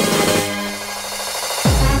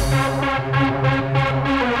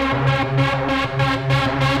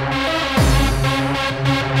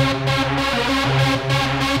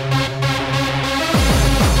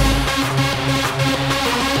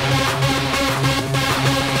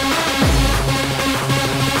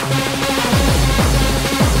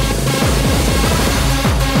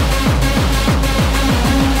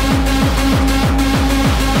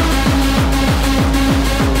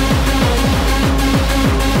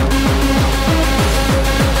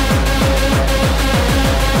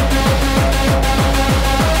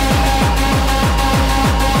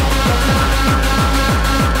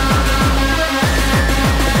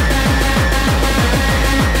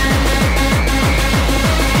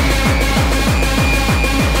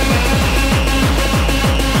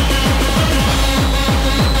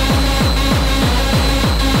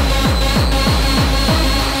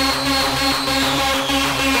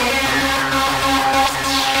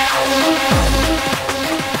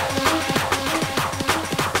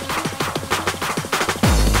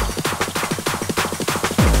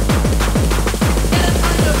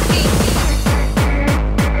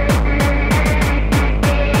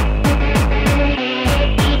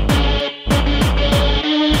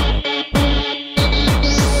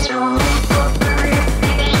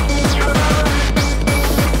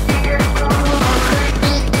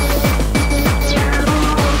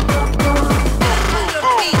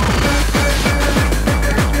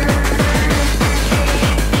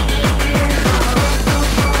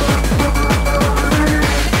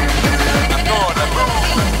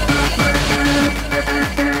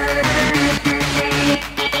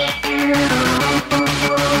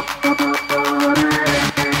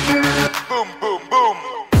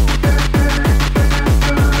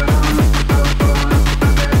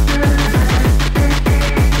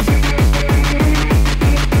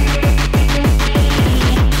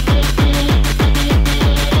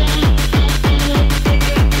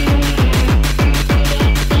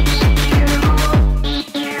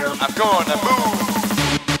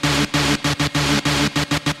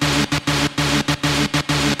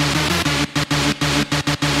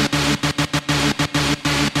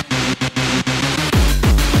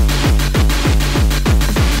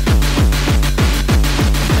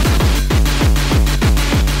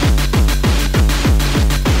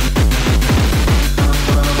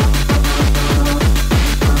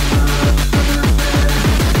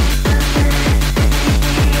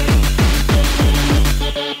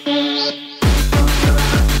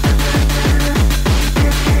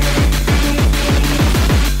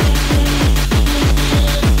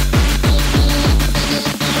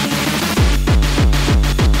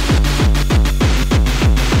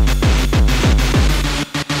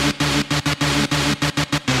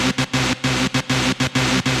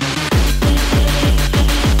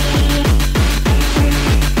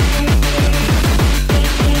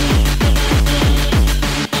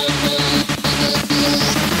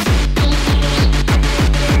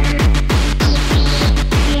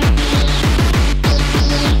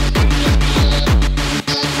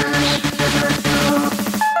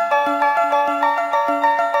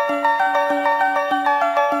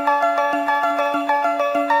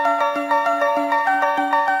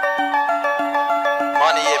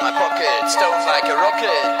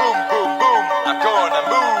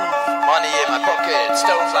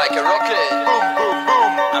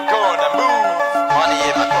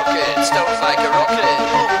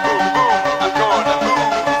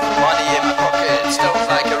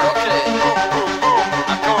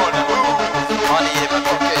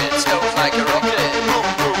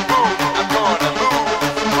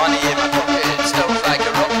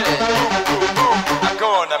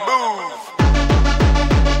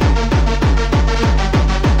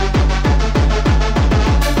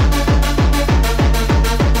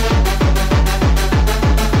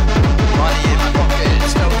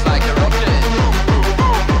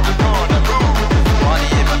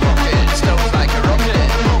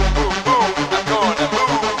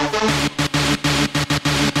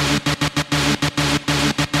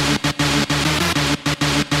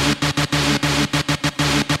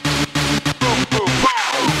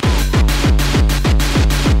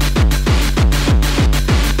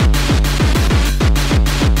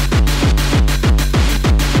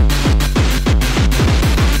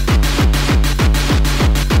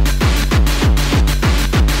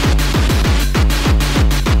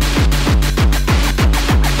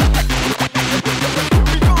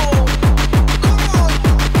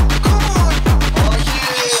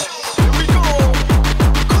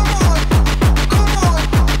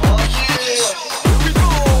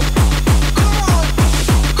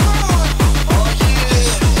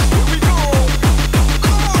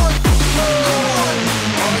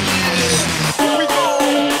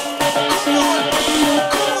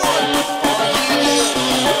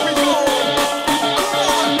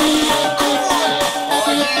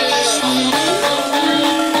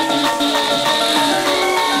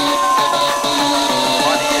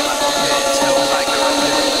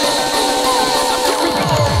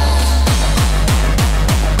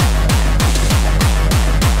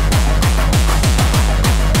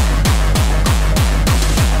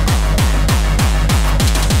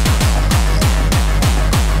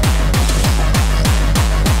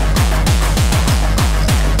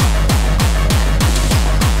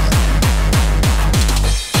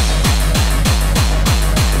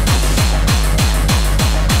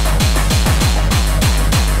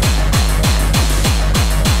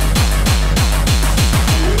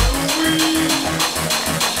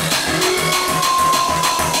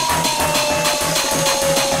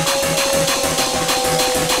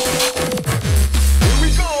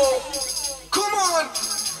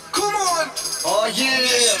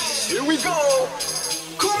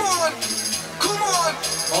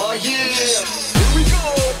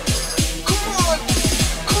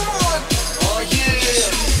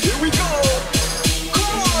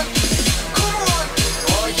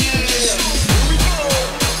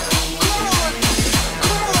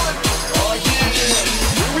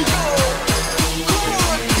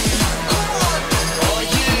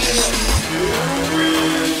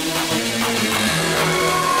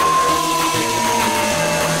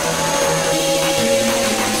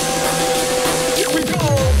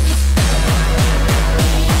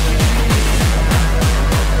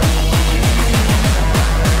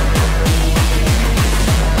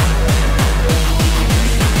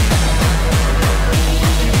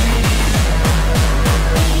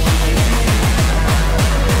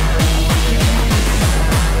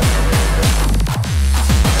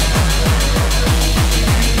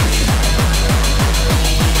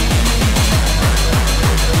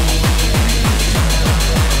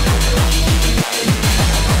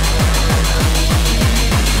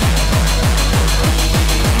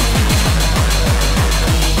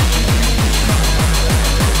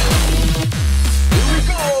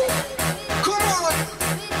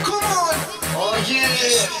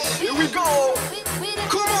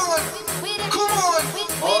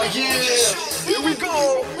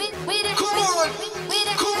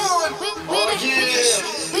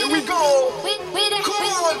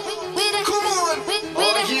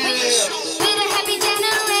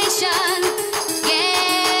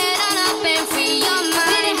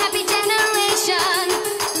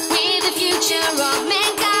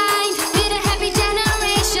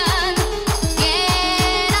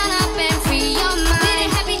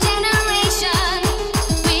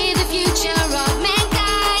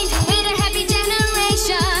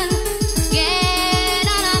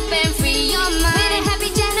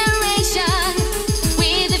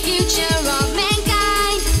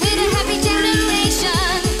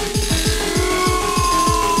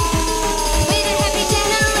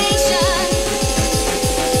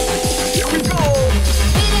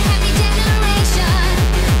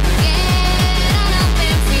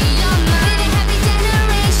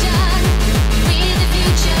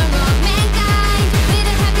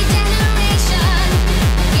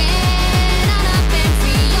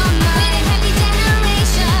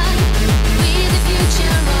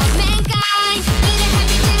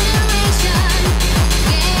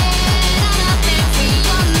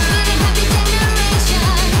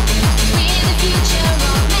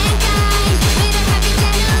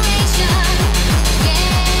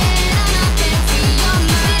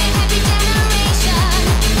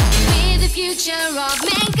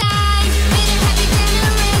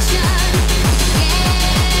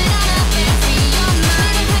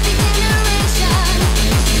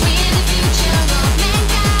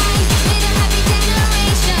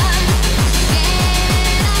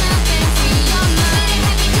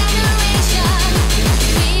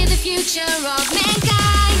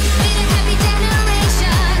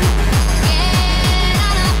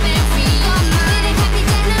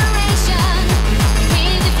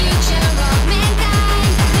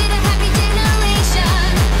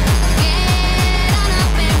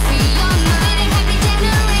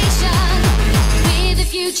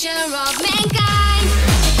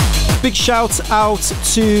 Big shout out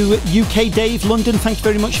to UK Dave London. Thank you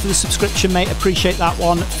very much for the subscription, mate. Appreciate that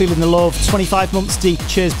one. Feeling the love. 25 months deep.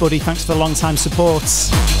 Cheers, buddy. Thanks for the long time support.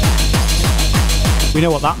 We know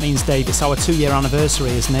what that means, Dave. It's our 2-year anniversary,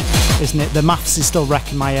 isn't it? Isn't it? The maths is still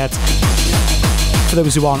wrecking my head. For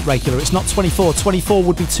those who aren't regular, it's not 24. 24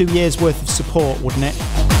 would be 2 years worth of support, wouldn't it?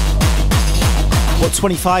 But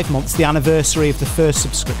 25 months, the anniversary of the first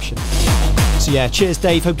subscription. So yeah, cheers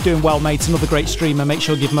Dave, hope you're doing well, mate. Another great streamer, make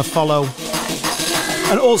sure you give him a follow.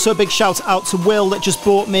 And also a big shout out to Will that just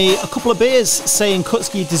bought me a couple of beers, saying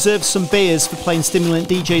Kutski deserves some beers for playing Stimulant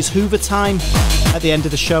DJ's Hoover Time at the end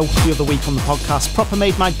of the show the other week on the podcast. Proper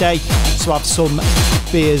made my day, so I have some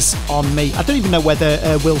beers on me. I don't even know whether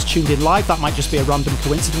Will's tuned in live, that might just be a random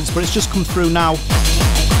coincidence, but it's just come through now.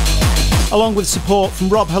 Along with support from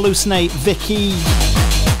Rob Hallucinate, Vicky,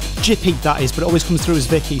 Jippy that is, but it always comes through as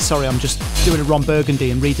Vicky. Sorry, I'm just doing a Ron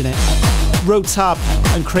Burgundy and reading it. Roadtab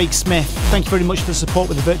and Craig Smith, thank you very much for the support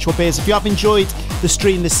with the virtual beers. If you have enjoyed the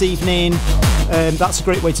stream this evening, that's a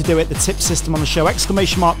great way to do it. The tip system on the show,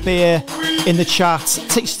 !beer in the chat,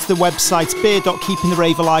 takes you to the website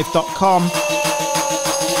beer.keepingtheravealive.com,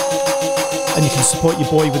 and you can support your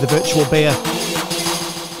boy with a virtual beer.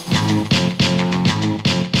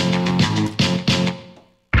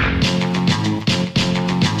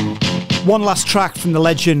 One last track from the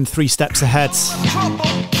legend 3 Steps Ahead,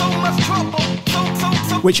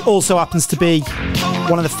 which also happens to be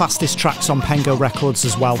one of the fastest tracks on Pengo Records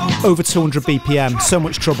as well. Over 200 BPM, so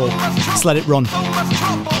much trouble. Let's let it run.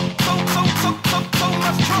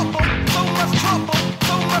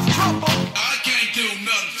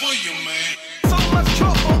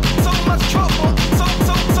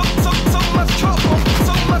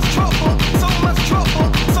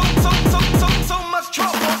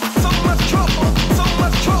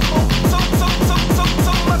 So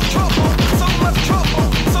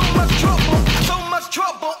much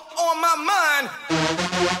trouble on my mind.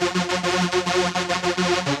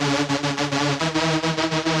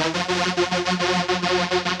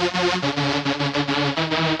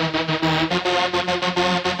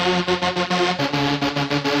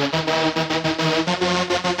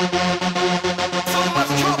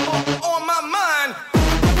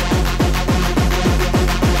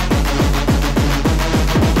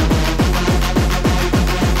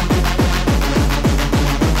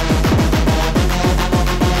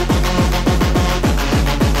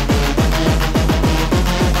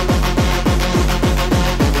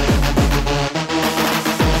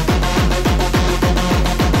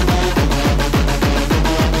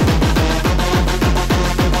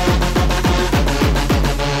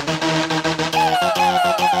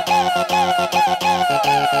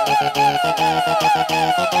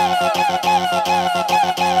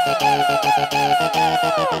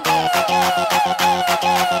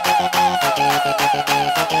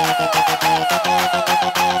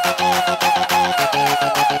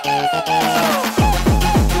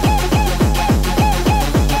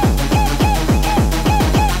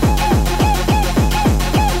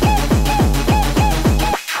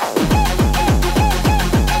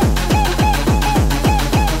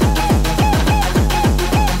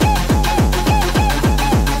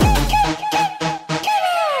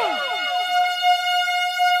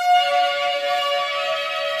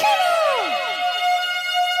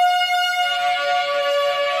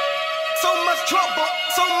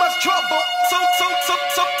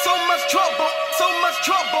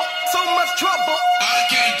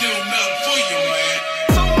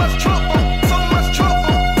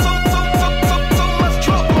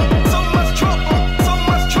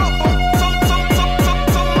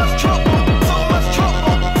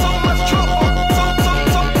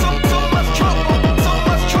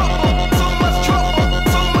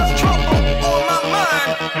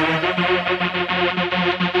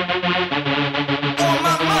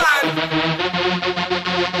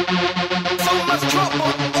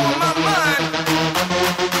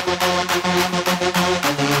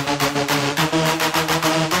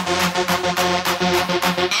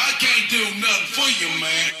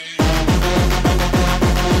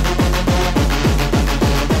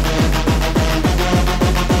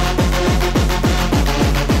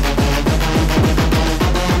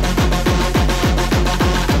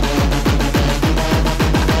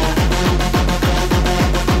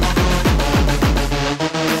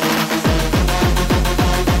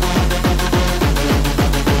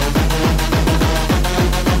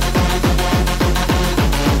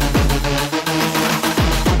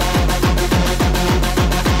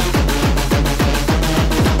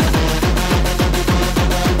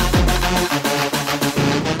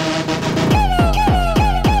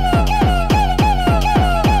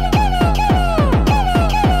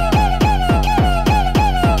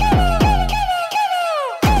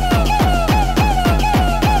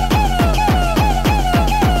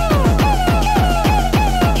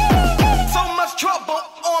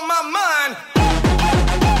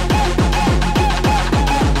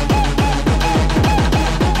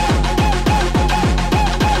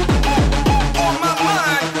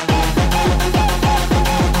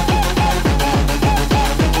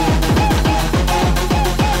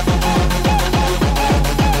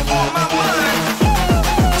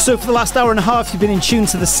 So for the last hour and a half, you've been in tune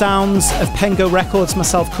to the sounds of Pengo Records,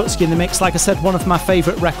 myself, Kutski in the mix. Like I said, one of my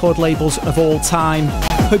favourite record labels of all time.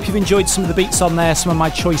 Hope you've enjoyed some of the beats on there, some of my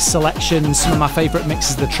choice selections, some of my favourite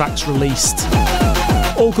mixes of the tracks released.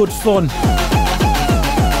 All good fun.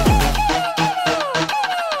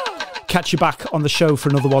 Catch you back on the show for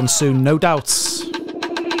another one soon, no doubts.